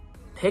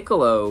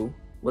 Piccolo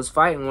was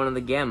fighting one of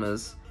the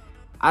Gammas.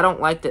 I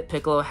don't like that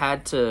Piccolo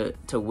had to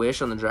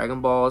wish on the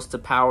Dragon Balls to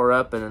power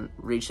up and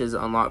reach his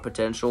unlocked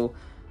potential,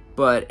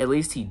 but at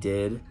least he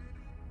did.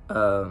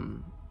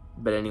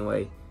 But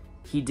anyway,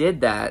 he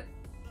did that.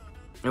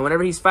 And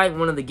whenever he's fighting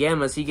one of the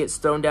Gammas, he gets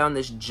thrown down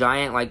this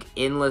giant, like,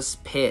 endless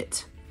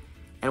pit.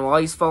 And while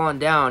he's falling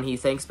down, he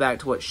thinks back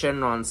to what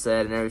Shenron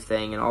said and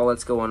everything and all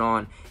that's going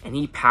on. And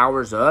he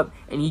powers up,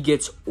 and he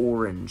gets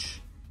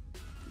orange.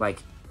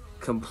 Like,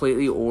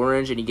 completely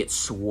orange, and he gets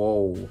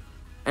swole.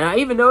 And I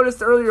even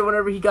noticed earlier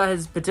whenever he got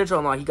his potential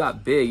unlocked, he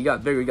got big, he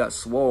got bigger, he got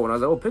swole. And I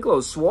was like, oh,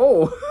 Piccolo's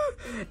swole.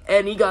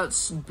 And he got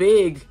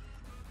big.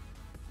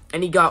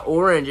 And he got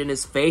orange, and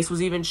his face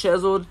was even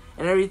chiseled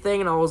and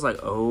everything. And I was like,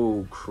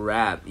 oh,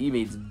 crap. He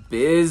means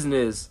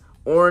business.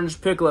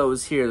 Orange Piccolo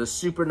is here. The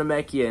Super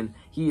Namekian.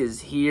 He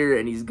is here,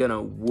 and he's gonna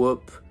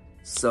whoop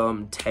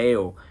some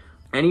tail.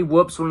 And he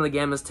whoops one of the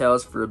Gamma's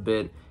tails for a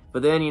bit.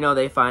 But then, you know,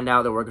 they find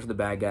out they're working for the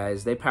bad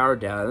guys. They power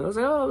down. And I was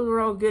like, oh,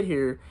 we're all good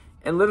here.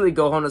 And literally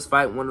Gohan is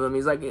fighting one of them.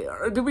 He's like,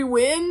 did we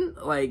win?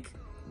 Like,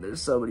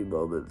 there's so many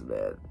moments,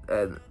 man.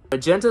 And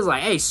Magenta's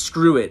like, hey,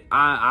 screw it.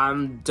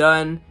 I'm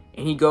done.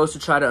 And he goes to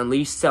try to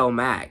unleash Cell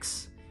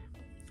Max.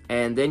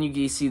 And then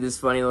you see this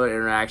funny little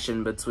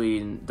interaction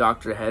between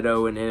Dr.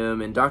 Hedo and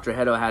him. And Dr.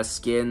 Hedo has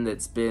skin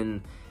that's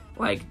been,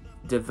 like,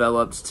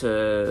 developed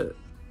to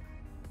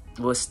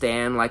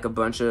withstand, like, a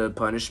bunch of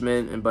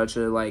punishment and a bunch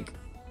of, like,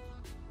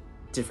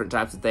 different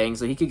types of things.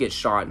 So he could get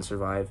shot and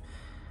survive.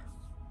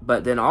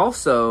 But then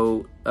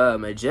also,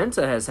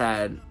 Magenta has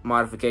had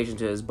modification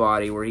to his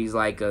body where he's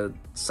like a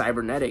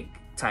cybernetic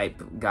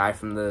type guy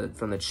from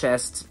the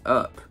chest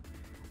up.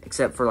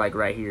 Except for like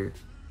right here.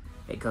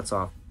 It cuts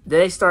off.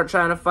 They start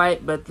trying to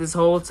fight, but this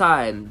whole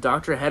time,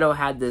 Dr. Hedo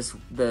had this,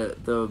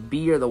 the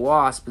bee or the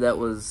wasp that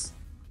was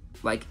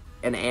like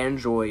an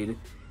android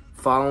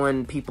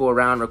following people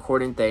around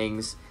recording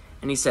things.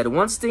 And he said,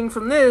 one sting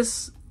from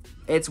this,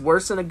 it's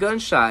worse than a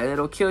gunshot and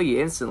it'll kill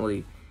you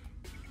instantly.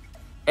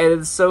 And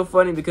it's so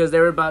funny because they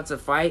were about to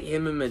fight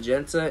him and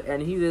Magenta,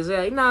 and he just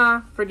like,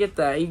 nah, forget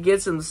that. He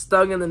gets him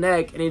stung in the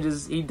neck, and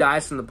he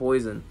dies from the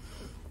poison.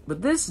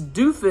 But this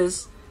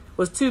doofus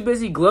was too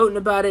busy gloating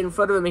about it in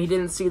front of him, and he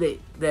didn't see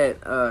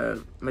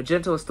that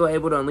Magenta was still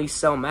able to unleash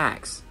Cell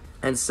Max.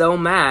 And Cell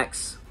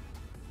Max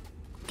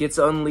gets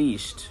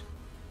unleashed.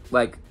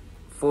 Like,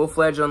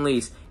 full-fledged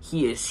unleashed.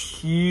 He is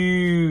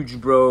huge,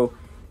 bro.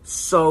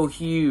 So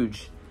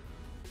huge.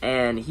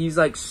 And he's,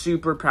 like,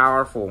 super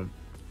powerful.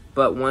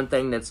 But one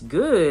thing that's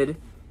good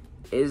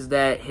is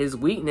that his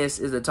weakness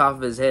is the top of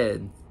his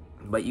head.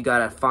 But you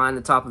gotta find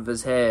the top of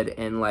his head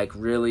and, like,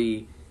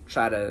 really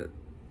try to,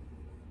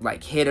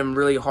 like, hit him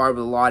really hard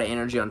with a lot of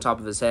energy on top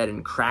of his head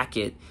and crack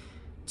it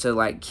to,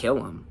 like,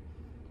 kill him.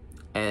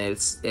 And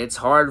it's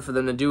hard for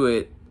them to do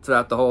it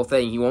throughout the whole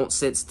thing. He won't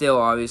sit still,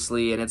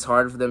 obviously, and it's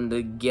hard for them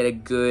to get a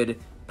good,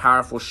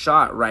 powerful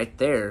shot right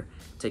there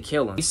to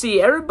kill him. You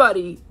see,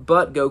 everybody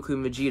but Goku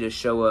and Vegeta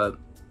show up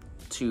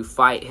to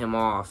fight him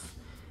off.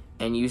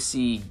 And you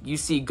see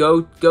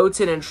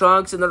Goten and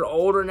Trunks, and they're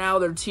older now.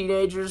 They're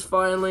teenagers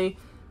finally.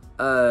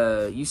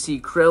 You see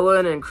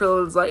Krillin, and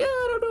Krillin's like, I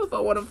don't know if I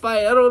want to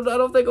fight. I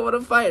don't think I want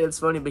to fight. It's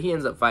funny, but he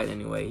ends up fighting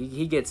anyway.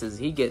 He gets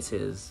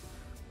his.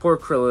 Poor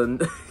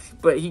Krillin,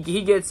 but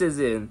he gets his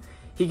in.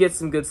 He gets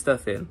some good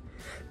stuff in.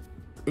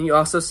 And you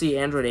also see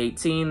Android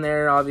 18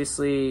 there,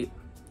 obviously.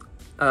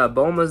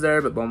 Bulma's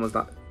there, but Bulma's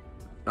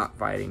not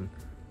fighting.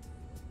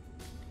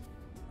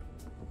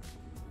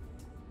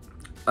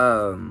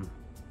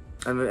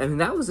 I mean,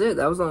 that was it.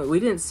 That was only,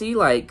 we didn't see,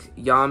 like,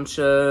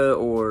 Yamcha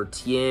or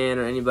Tien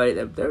or anybody.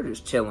 They were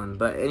just chilling.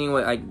 But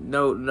anyway, like,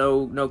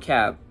 no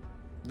cap.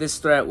 This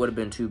threat would have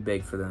been too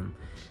big for them.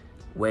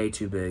 Way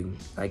too big.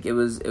 Like, it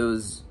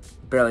was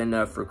barely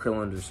enough for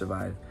Krillin to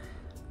survive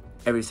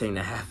everything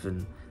that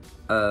happened.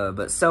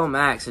 But Cell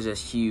Max is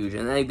just huge.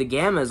 And like, the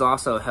Gammas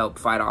also helped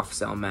fight off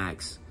Cell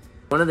Max.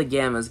 One of the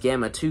Gammas,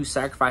 Gamma 2,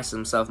 sacrificed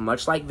himself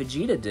much like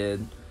Vegeta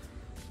did.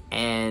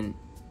 And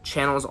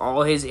channels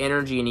all his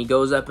energy, and he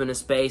goes up into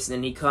space,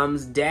 and he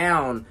comes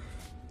down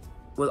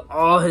with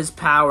all his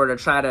power to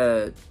try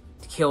to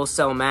kill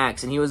Cell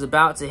Max. And he was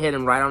about to hit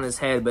him right on his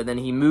head, but then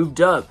he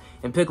moved up,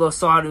 and Piccolo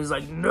saw it, and he was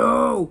like,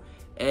 no!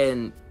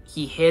 And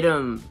he hit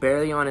him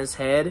barely on his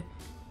head,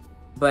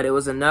 but it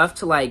was enough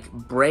to, like,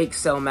 break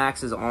Cell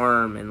Max's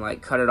arm and,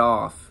 like, cut it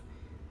off.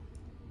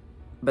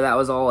 But that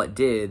was all it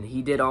did.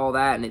 He did all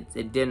that, and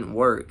it didn't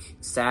work,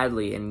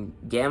 sadly. And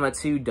Gamma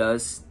 2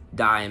 does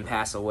die and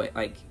pass away.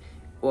 Like,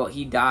 well,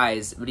 he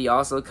dies, but he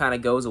also kind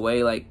of goes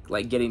away,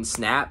 like getting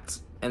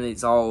snapped, and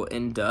it's all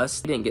in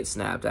dust. He didn't get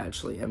snapped,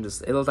 actually. It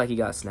looked like he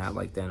got snapped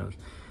like Thanos.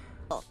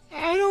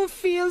 I don't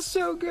feel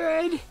so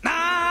good.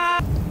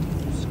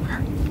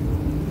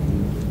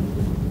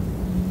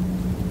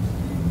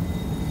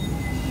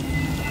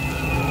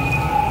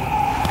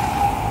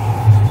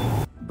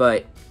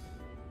 But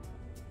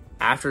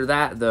After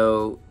that,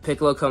 though,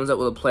 Piccolo comes up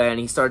with a plan.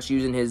 He starts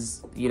using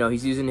his,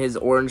 he's using his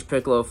orange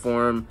Piccolo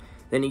form.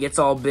 Then he gets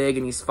all big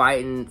and he's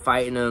fighting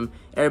him.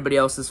 Everybody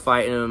else is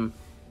fighting him.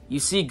 You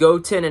see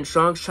Goten and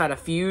Trunks try to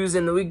fuse,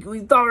 and we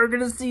thought we were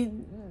going to see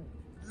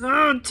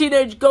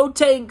teenage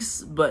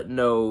Gotenks. But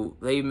no,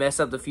 they mess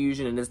up the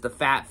fusion, and it's the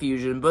fat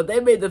fusion. But they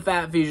made the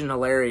fat fusion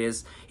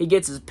hilarious. He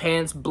gets his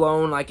pants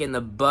blown, like, in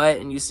the butt,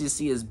 and you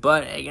see his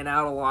butt hanging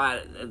out a lot.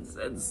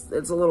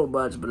 It's a little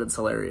much, but it's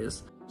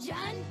hilarious.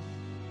 Jun?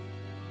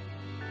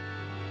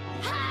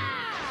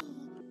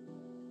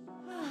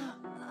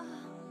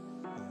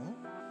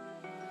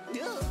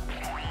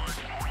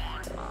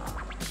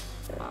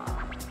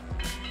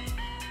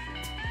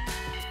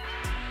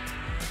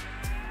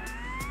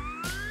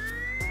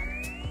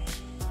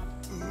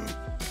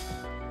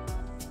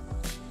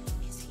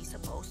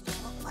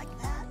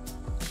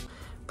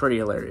 Pretty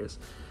hilarious.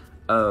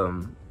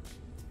 But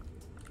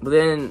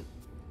then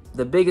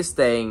the biggest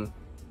thing,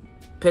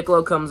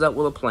 Piccolo comes up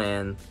with a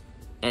plan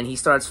and he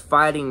starts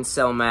fighting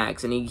Cell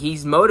Max, and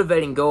he's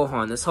motivating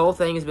Gohan. This whole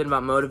thing has been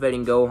about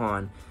motivating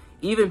Gohan.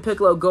 Even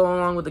Piccolo going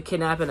along with the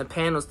kidnapping of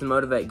Panos to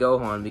motivate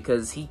Gohan,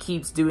 because he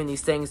keeps doing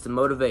these things to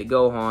motivate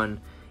Gohan,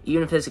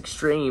 even if it's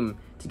extreme,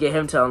 to get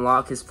him to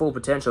unlock his full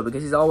potential,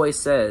 because he's always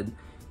said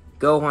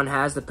Gohan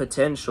has the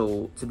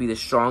potential to be the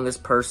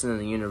strongest person in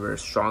the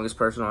universe, strongest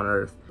person on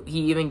Earth.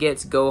 He even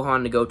gets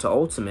Gohan to go to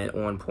Ultimate at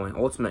one point,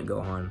 Ultimate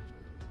Gohan.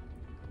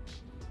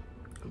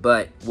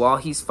 But while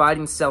he's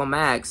fighting Cell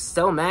Max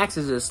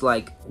is just,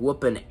 like,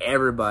 whooping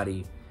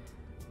everybody.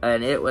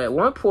 And at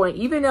one point,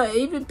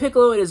 even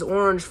Piccolo in his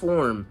orange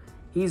form,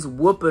 he's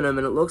whooping him,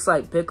 and it looks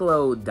like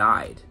Piccolo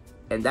died.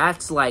 And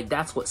that's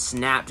what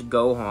snapped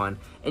Gohan.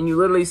 And you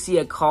literally see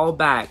a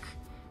callback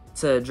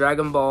to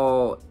Dragon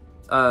Ball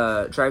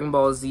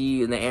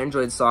Z and the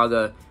Android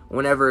Saga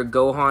whenever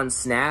Gohan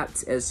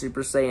snapped as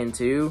Super Saiyan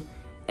 2,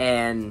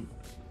 and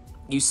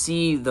you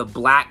see the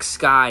black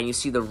sky, and you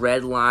see the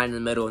red line in the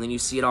middle, and then you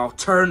see it all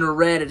turn to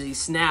red as he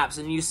snaps,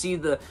 and you see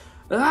the,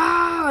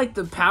 like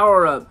the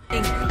power up.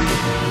 And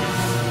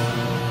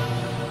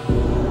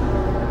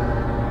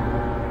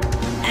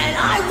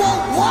I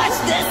won't watch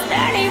this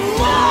anymore!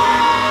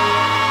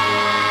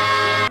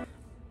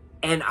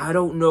 And I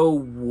don't know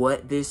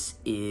what this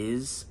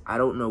is. I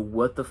don't know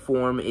what the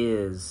form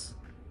is.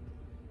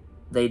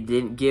 They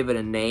didn't give it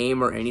a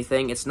name or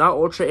anything. It's not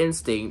Ultra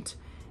Instinct,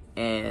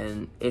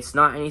 and it's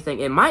not anything.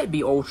 It might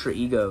be Ultra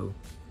Ego.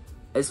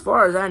 As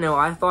far as I know,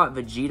 I thought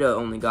Vegeta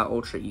only got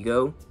Ultra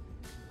Ego,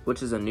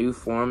 which is a new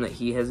form that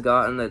he has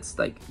gotten that's,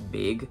 like,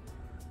 big.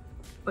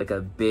 Like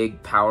a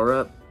big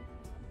power-up.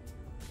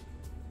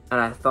 And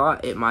I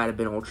thought it might have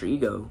been Ultra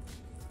Ego.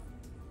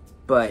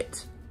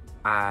 But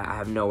I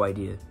have no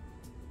idea.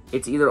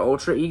 It's either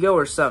Ultra Ego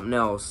or something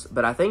else,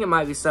 but I think it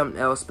might be something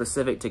else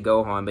specific to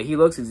Gohan. But he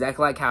looks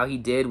exactly like how he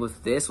did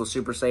with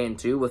Super Saiyan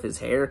 2 with his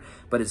hair,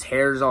 but his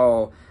hair's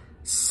all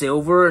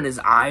silver and his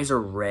eyes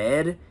are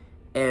red,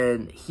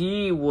 and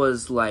he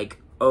was like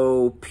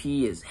OP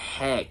as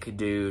heck,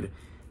 dude.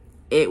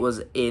 It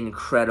was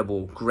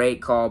incredible.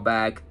 Great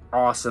callback,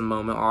 awesome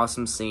moment,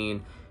 awesome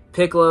scene.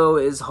 Piccolo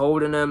is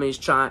holding him,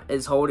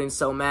 is holding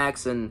Cell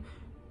Max, and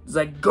it's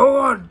like, go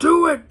on,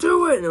 do it,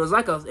 and it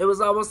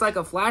was almost like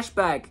a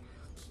flashback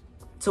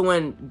to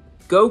when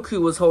Goku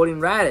was holding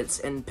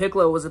Raditz, and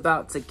Piccolo was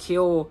about to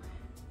kill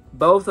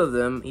both of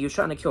them. He was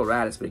trying to kill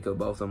Raditz, but he killed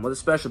both of them with a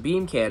special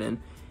beam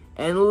cannon.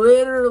 And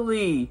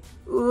literally,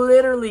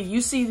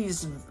 you see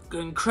these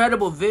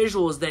incredible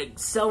visuals that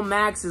Cell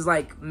Max is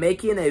like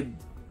making a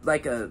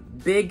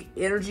big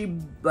energy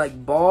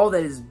like ball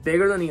that is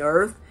bigger than the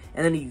Earth,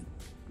 and then he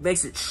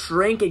makes it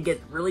shrink and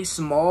get really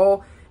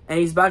small, and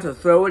he's about to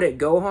throw it at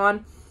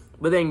Gohan.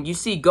 But then you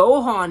see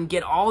Gohan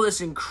get all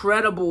this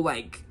incredible,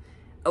 like,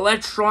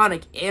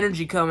 electronic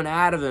energy coming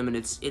out of him, and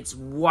it's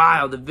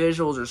wild. The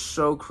visuals are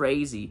so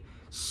crazy.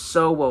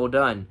 So well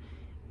done.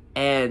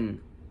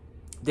 And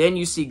then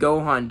you see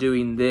Gohan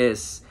doing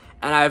this,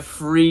 and I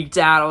freaked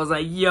out. I was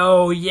like,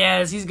 yo,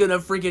 yes, he's gonna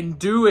freaking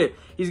do it.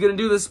 He's gonna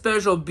do the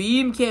special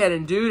beam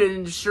cannon, dude,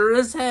 and sure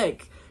as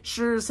heck,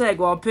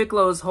 while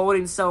Piccolo's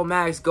holding Cell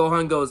Max,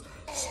 Gohan goes,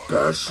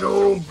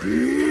 special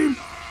beam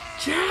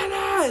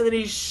cannon, and then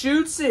he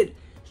shoots it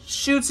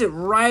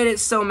right at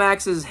Cell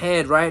Max's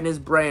head, right in his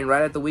brain,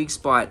 right at the weak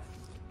spot.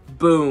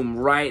 Boom,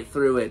 right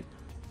through it.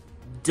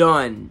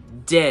 Done.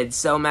 Dead.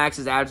 Cell Max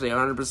is actually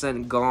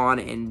 100% gone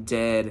and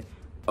dead.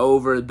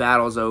 Over. The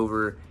battle's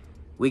over.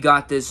 We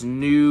got this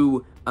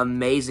new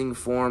amazing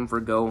form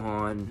for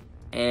Gohan,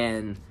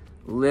 and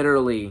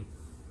literally,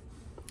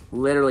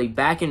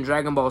 back in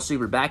Dragon Ball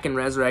Super, back in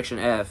Resurrection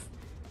F,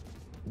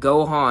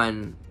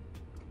 Gohan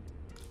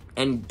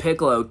and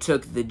Piccolo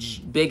took the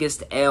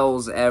biggest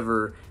L's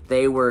ever.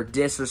 They were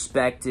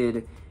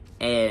disrespected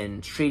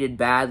and treated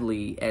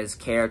badly as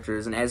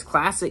characters and as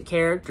classic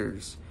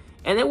characters.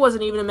 And it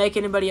wasn't even to make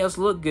anybody else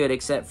look good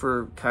except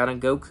for kind of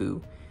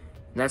Goku.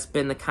 And that's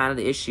been the kind of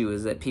the issue,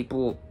 is that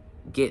people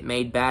get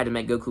made bad to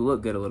make Goku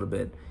look good a little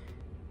bit.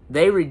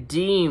 they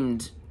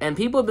redeemed, and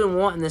people have been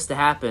wanting this to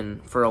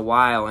happen for a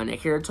while, and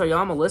Akira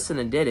Toriyama listened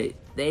and did it.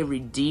 They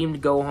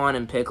redeemed Gohan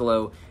and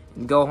Piccolo,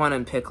 and Gohan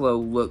and Piccolo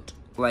looked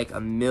like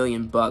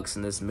 $1,000,000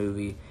 in this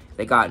movie.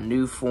 They got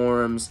new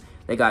forms,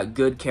 they got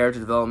good character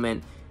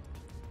development,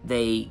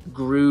 they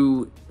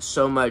grew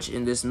so much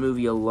in this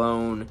movie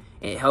alone.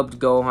 It helped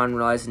Gohan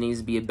realize he needs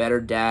to be a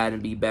better dad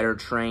and be better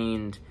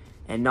trained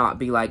and not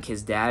be like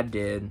his dad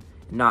did,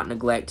 not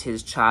neglect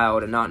his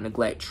child and not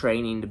neglect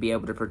training to be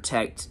able to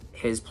protect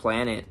his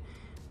planet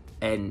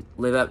and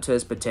live up to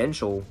his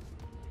potential.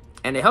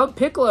 And it helped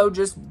Piccolo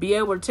just be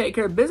able to take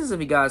care of business if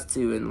he got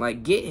to and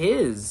like get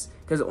his,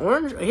 because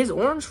his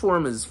orange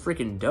form is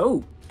freaking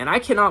dope. And I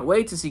cannot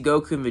wait to see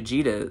Goku and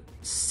Vegeta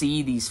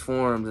see these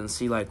forms and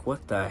see like,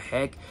 what the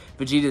heck?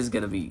 It's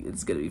gonna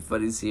be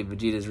funny to see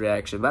Vegeta's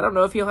reaction. But I don't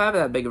know if he'll have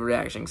that big of a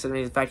reaction,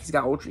 considering the fact he's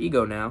got Ultra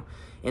Ego now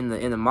in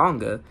the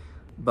manga.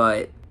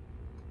 But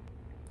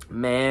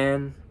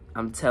man,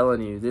 I'm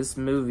telling you, this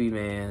movie,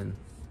 man.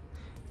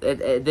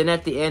 Then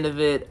at the end of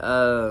it,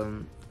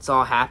 it's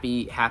all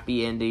happy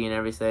ending and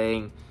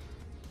everything.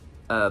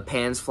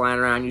 Pan's flying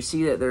around. You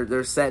see that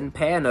they're setting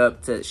Pan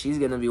up to, she's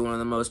going to be one of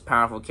the most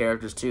powerful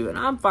characters too. And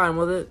I'm fine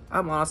with it.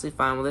 I'm honestly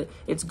fine with it.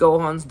 It's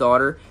Gohan's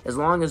daughter. As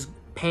long as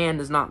Pan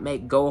does not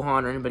make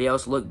Gohan or anybody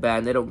else look bad,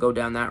 and they don't go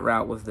down that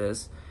route with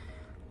this.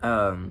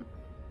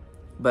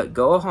 But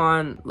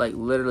Gohan, like,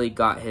 literally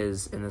got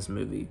his in this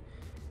movie.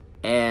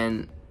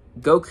 And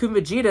Goku and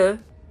Vegeta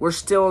were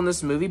still in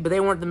this movie, but they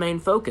weren't the main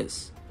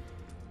focus.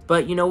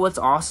 But you know what's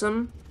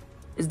awesome?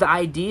 Is the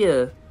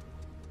idea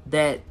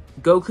that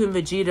Goku and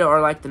Vegeta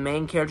are like the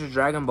main characters of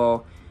Dragon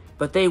Ball,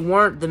 but they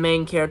weren't the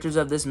main characters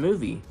of this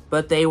movie.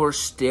 But they were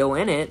still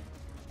in it,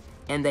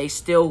 and they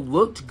still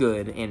looked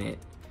good in it.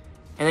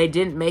 And they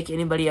didn't make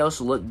anybody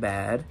else look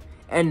bad,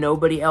 and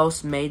nobody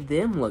else made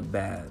them look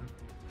bad.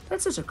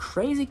 That's such a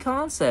crazy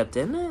concept,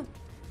 isn't it?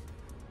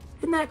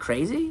 Isn't that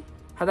crazy?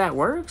 How that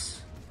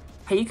works?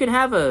 Hey, you can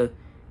have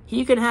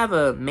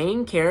a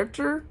main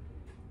character,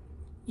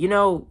 you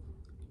know,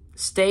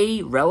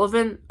 stay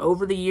relevant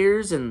over the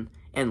years and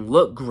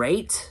look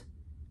great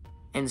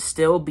and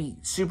still be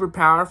super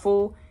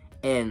powerful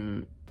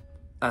and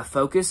a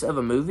focus of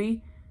a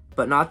movie,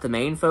 but not the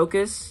main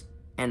focus.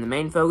 And the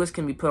main focus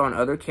can be put on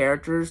other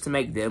characters to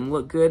make them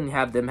look good and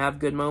have them have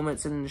good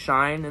moments and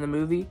shine in the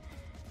movie.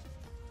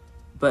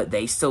 But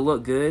they still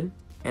look good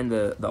and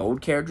the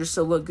old characters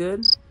still look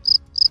good.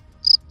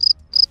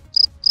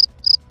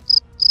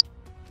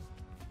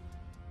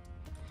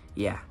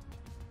 Yeah.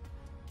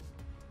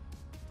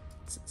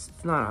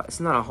 It's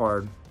not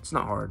hard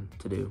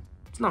to do.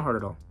 It's not hard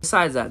at all.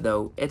 Besides that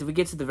though, if we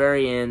get to the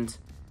very end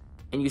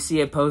and you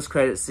see a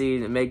post-credit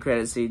scene, a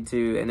mid-credit scene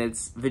too, and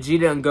it's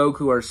Vegeta and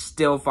Goku are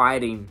still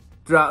fighting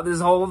throughout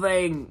this whole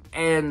thing,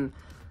 and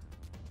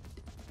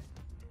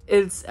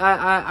it's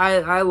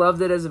I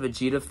loved it as a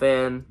Vegeta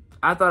fan.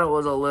 I thought it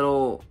was a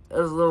little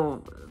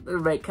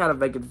they're kind of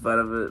making fun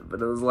of it,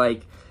 but it was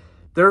like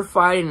they're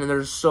fighting and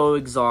they're so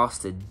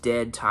exhausted,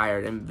 dead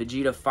tired, and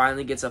Vegeta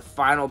finally gets a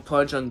final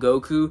punch on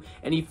Goku,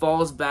 and he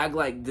falls back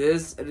like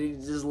this, and he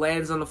just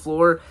lands on the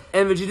floor,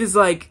 and Vegeta's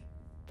like,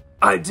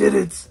 I did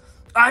it!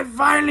 I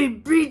finally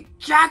beat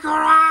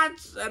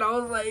Kakarot! And I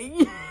was like,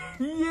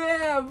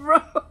 yeah, bro!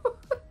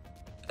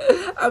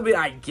 I mean,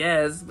 I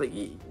guess, but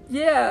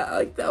yeah,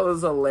 like, that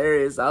was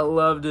hilarious. I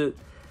loved it.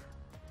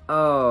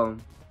 Oh, it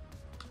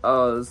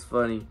was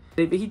funny.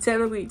 He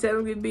technically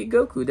beat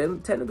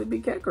Goku, technically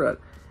beat Kakarot.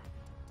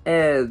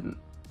 And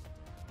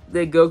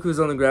then Goku's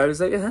on the ground,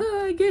 he's like,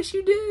 I guess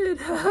you did.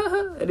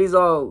 And he's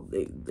all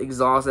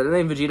exhausted. And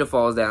then Vegeta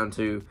falls down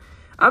too.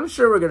 I'm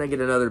sure we're gonna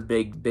get another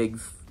big,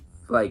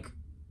 like,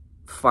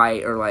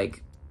 fight or,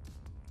 like,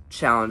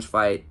 challenge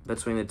fight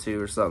between the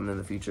two or something in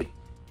the future.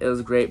 It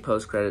was a great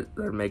post-credit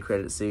or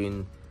mid-credit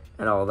scene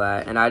and all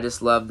that. And I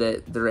just love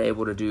that they're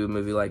able to do a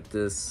movie like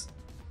this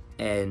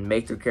and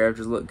make their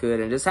characters look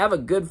good and just have a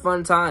good,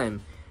 fun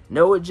time.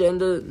 No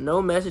agenda,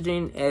 no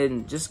messaging,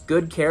 and just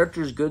good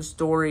characters, good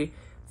story.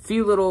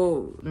 Few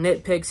little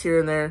nitpicks here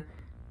and there,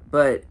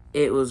 but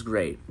it was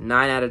great.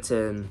 9 out of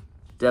 10.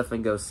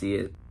 Definitely go see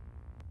it.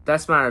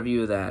 That's my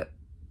review of that.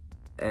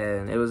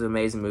 And it was an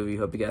amazing movie.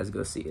 Hope you guys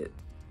go see it.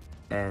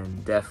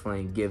 And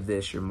definitely give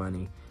this your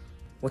money.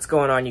 What's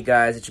going on, you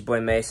guys? It's your boy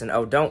Mason.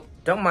 Oh, don't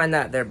mind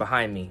that there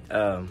behind me.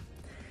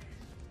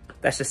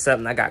 That's just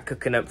something I got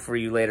cooking up for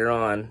you later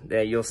on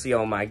that you'll see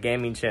on my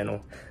gaming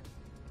channel,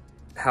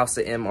 House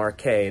of M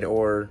Arcade,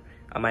 or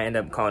I might end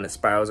up calling it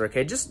Spirals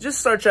Arcade. Just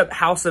search up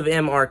House of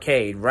M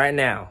Arcade right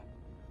now.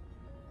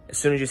 As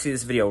soon as you see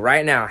this video,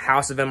 right now,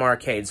 House of M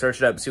Arcade.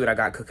 Search it up, see what I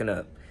got cooking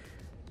up.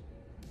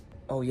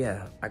 Oh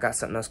yeah, I got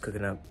something else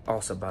cooking up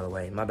also, by the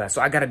way. My bad.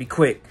 So I gotta be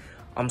quick.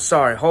 I'm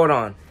sorry. Hold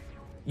on.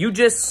 You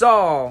just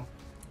saw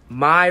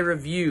my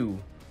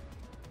review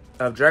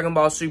of Dragon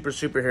Ball Super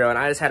Superhero, and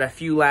I just had a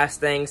few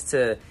last things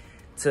to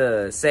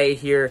say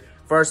here.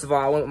 First of all,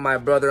 I went with my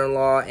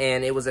brother-in-law,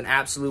 and it was an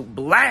absolute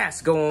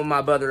blast going with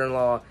my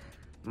brother-in-law.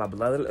 My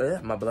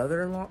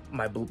bladder-in-law?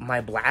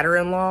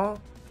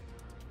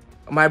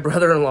 my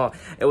brother-in-law.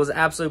 It was an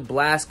absolute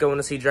blast going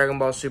to see Dragon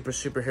Ball Super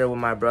Superhero with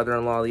my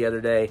brother-in-law the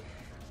other day.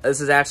 This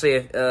is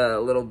actually a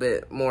little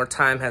bit more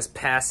time has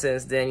passed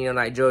since then. You know,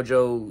 like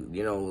JoJo,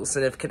 you know,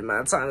 significant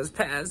amount of time has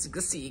passed.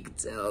 You can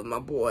tell my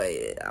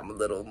boy, I'm a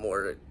little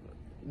more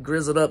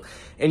grizzled up.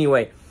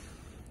 Anyway,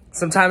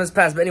 some time has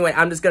passed. But anyway,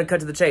 I'm just going to cut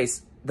to the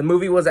chase. The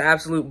movie was an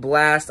absolute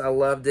blast. I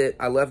loved it.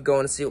 I loved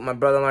going to see it with my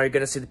brother-in-law. You're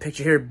going to see the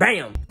picture here.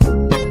 Bam!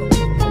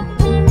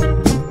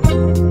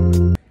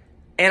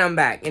 And I'm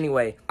back.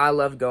 Anyway, I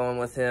love going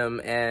with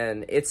him.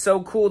 And it's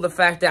so cool the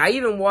fact that I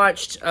even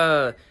watched...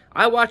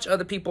 I watch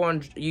other people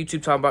on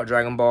YouTube talk about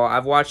Dragon Ball.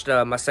 I've watched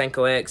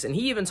Masenko X, and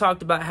he even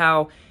talked about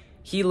how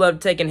he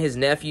loved taking his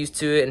nephews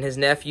to it, and his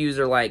nephews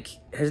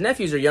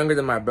are younger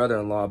than my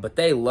brother-in-law, but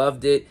they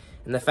loved it.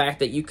 And the fact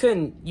that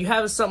you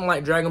have something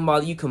like Dragon Ball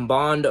that you can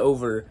bond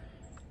over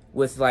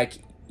with, like,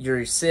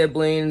 your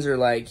siblings or,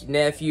 like,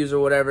 nephews or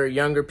whatever,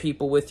 younger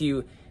people with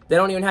you. They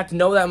don't even have to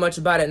know that much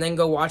about it and then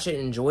go watch it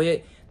and enjoy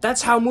it.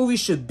 That's how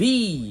movies should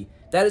be.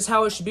 That is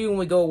how it should be when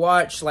we go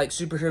watch, like,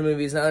 superhero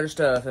movies and other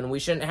stuff. And we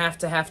shouldn't have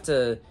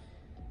to,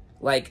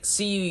 like,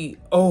 see,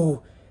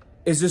 oh,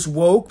 is this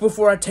woke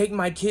before I take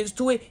my kids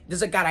to it?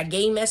 Does it got a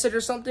gay message or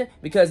something?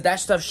 Because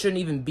that stuff shouldn't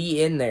even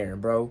be in there,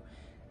 bro.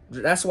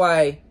 That's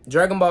why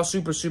Dragon Ball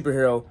Super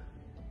Superhero,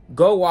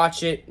 go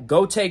watch it.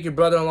 Go take your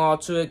brother-in-law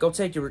to it. Go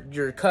take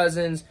your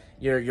cousins,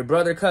 your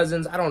brother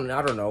cousins. I don't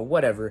know,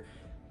 whatever.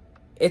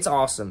 It's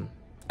awesome.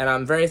 And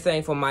I'm very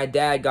thankful my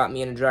dad got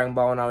me into Dragon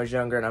Ball when I was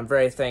younger, and I'm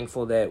very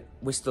thankful that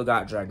we still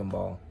got Dragon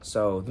Ball.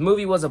 So, the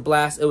movie was a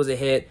blast. It was a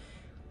hit.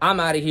 I'm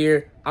out of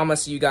here. I'm going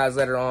to see you guys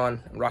later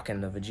on. I'm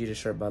rocking the Vegeta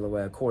shirt, by the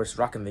way. Of course,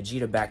 rocking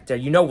Vegeta back there.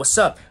 You know what's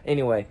up.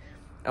 Anyway,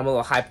 I'm a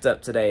little hyped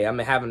up today. I'm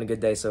having a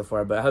good day so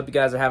far, but I hope you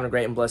guys are having a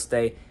great and blessed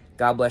day.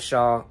 God bless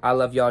y'all. I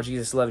love y'all.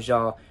 Jesus loves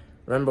y'all.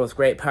 Remember, with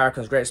great power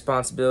comes great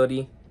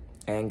responsibility.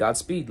 And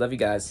Godspeed. Love you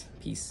guys.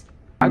 Peace.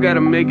 I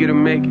gotta make it to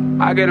make it.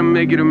 I gotta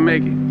make it to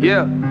make it.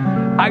 Yeah.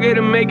 I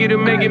gotta make it to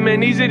make it, man.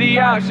 These are the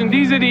options.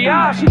 These are the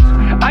options.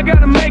 I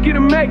gotta make it to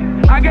make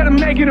it. I gotta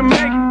make it to make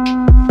it.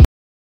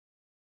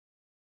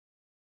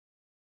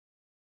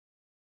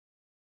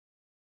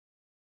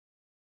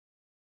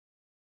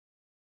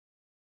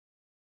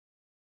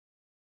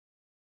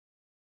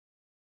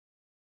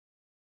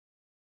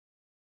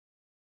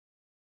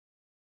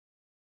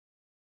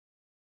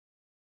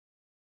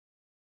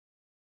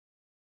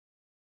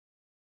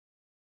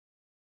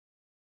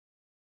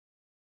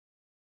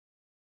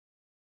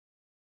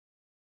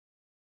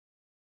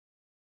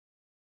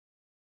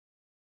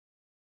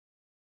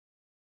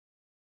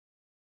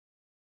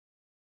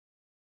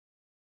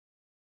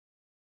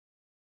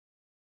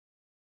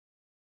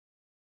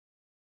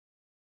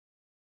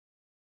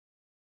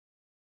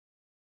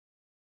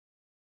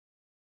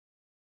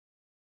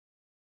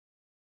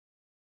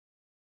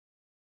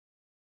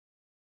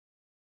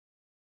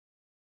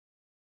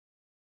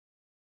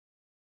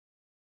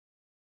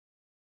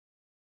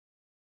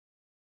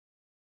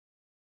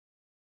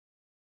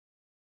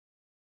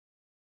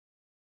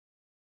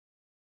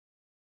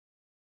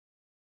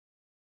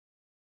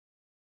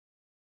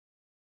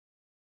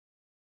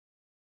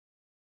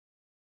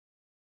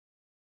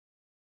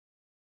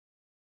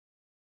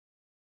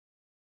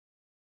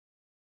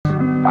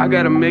 I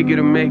gotta make it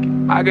to make it.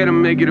 I gotta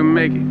make it to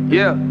make it.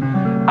 Yeah.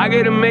 I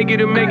gotta make it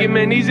to make it,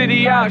 man. These are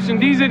the options.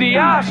 These are the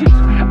options.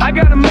 I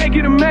gotta make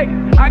it to make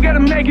it. I gotta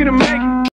make it to make it.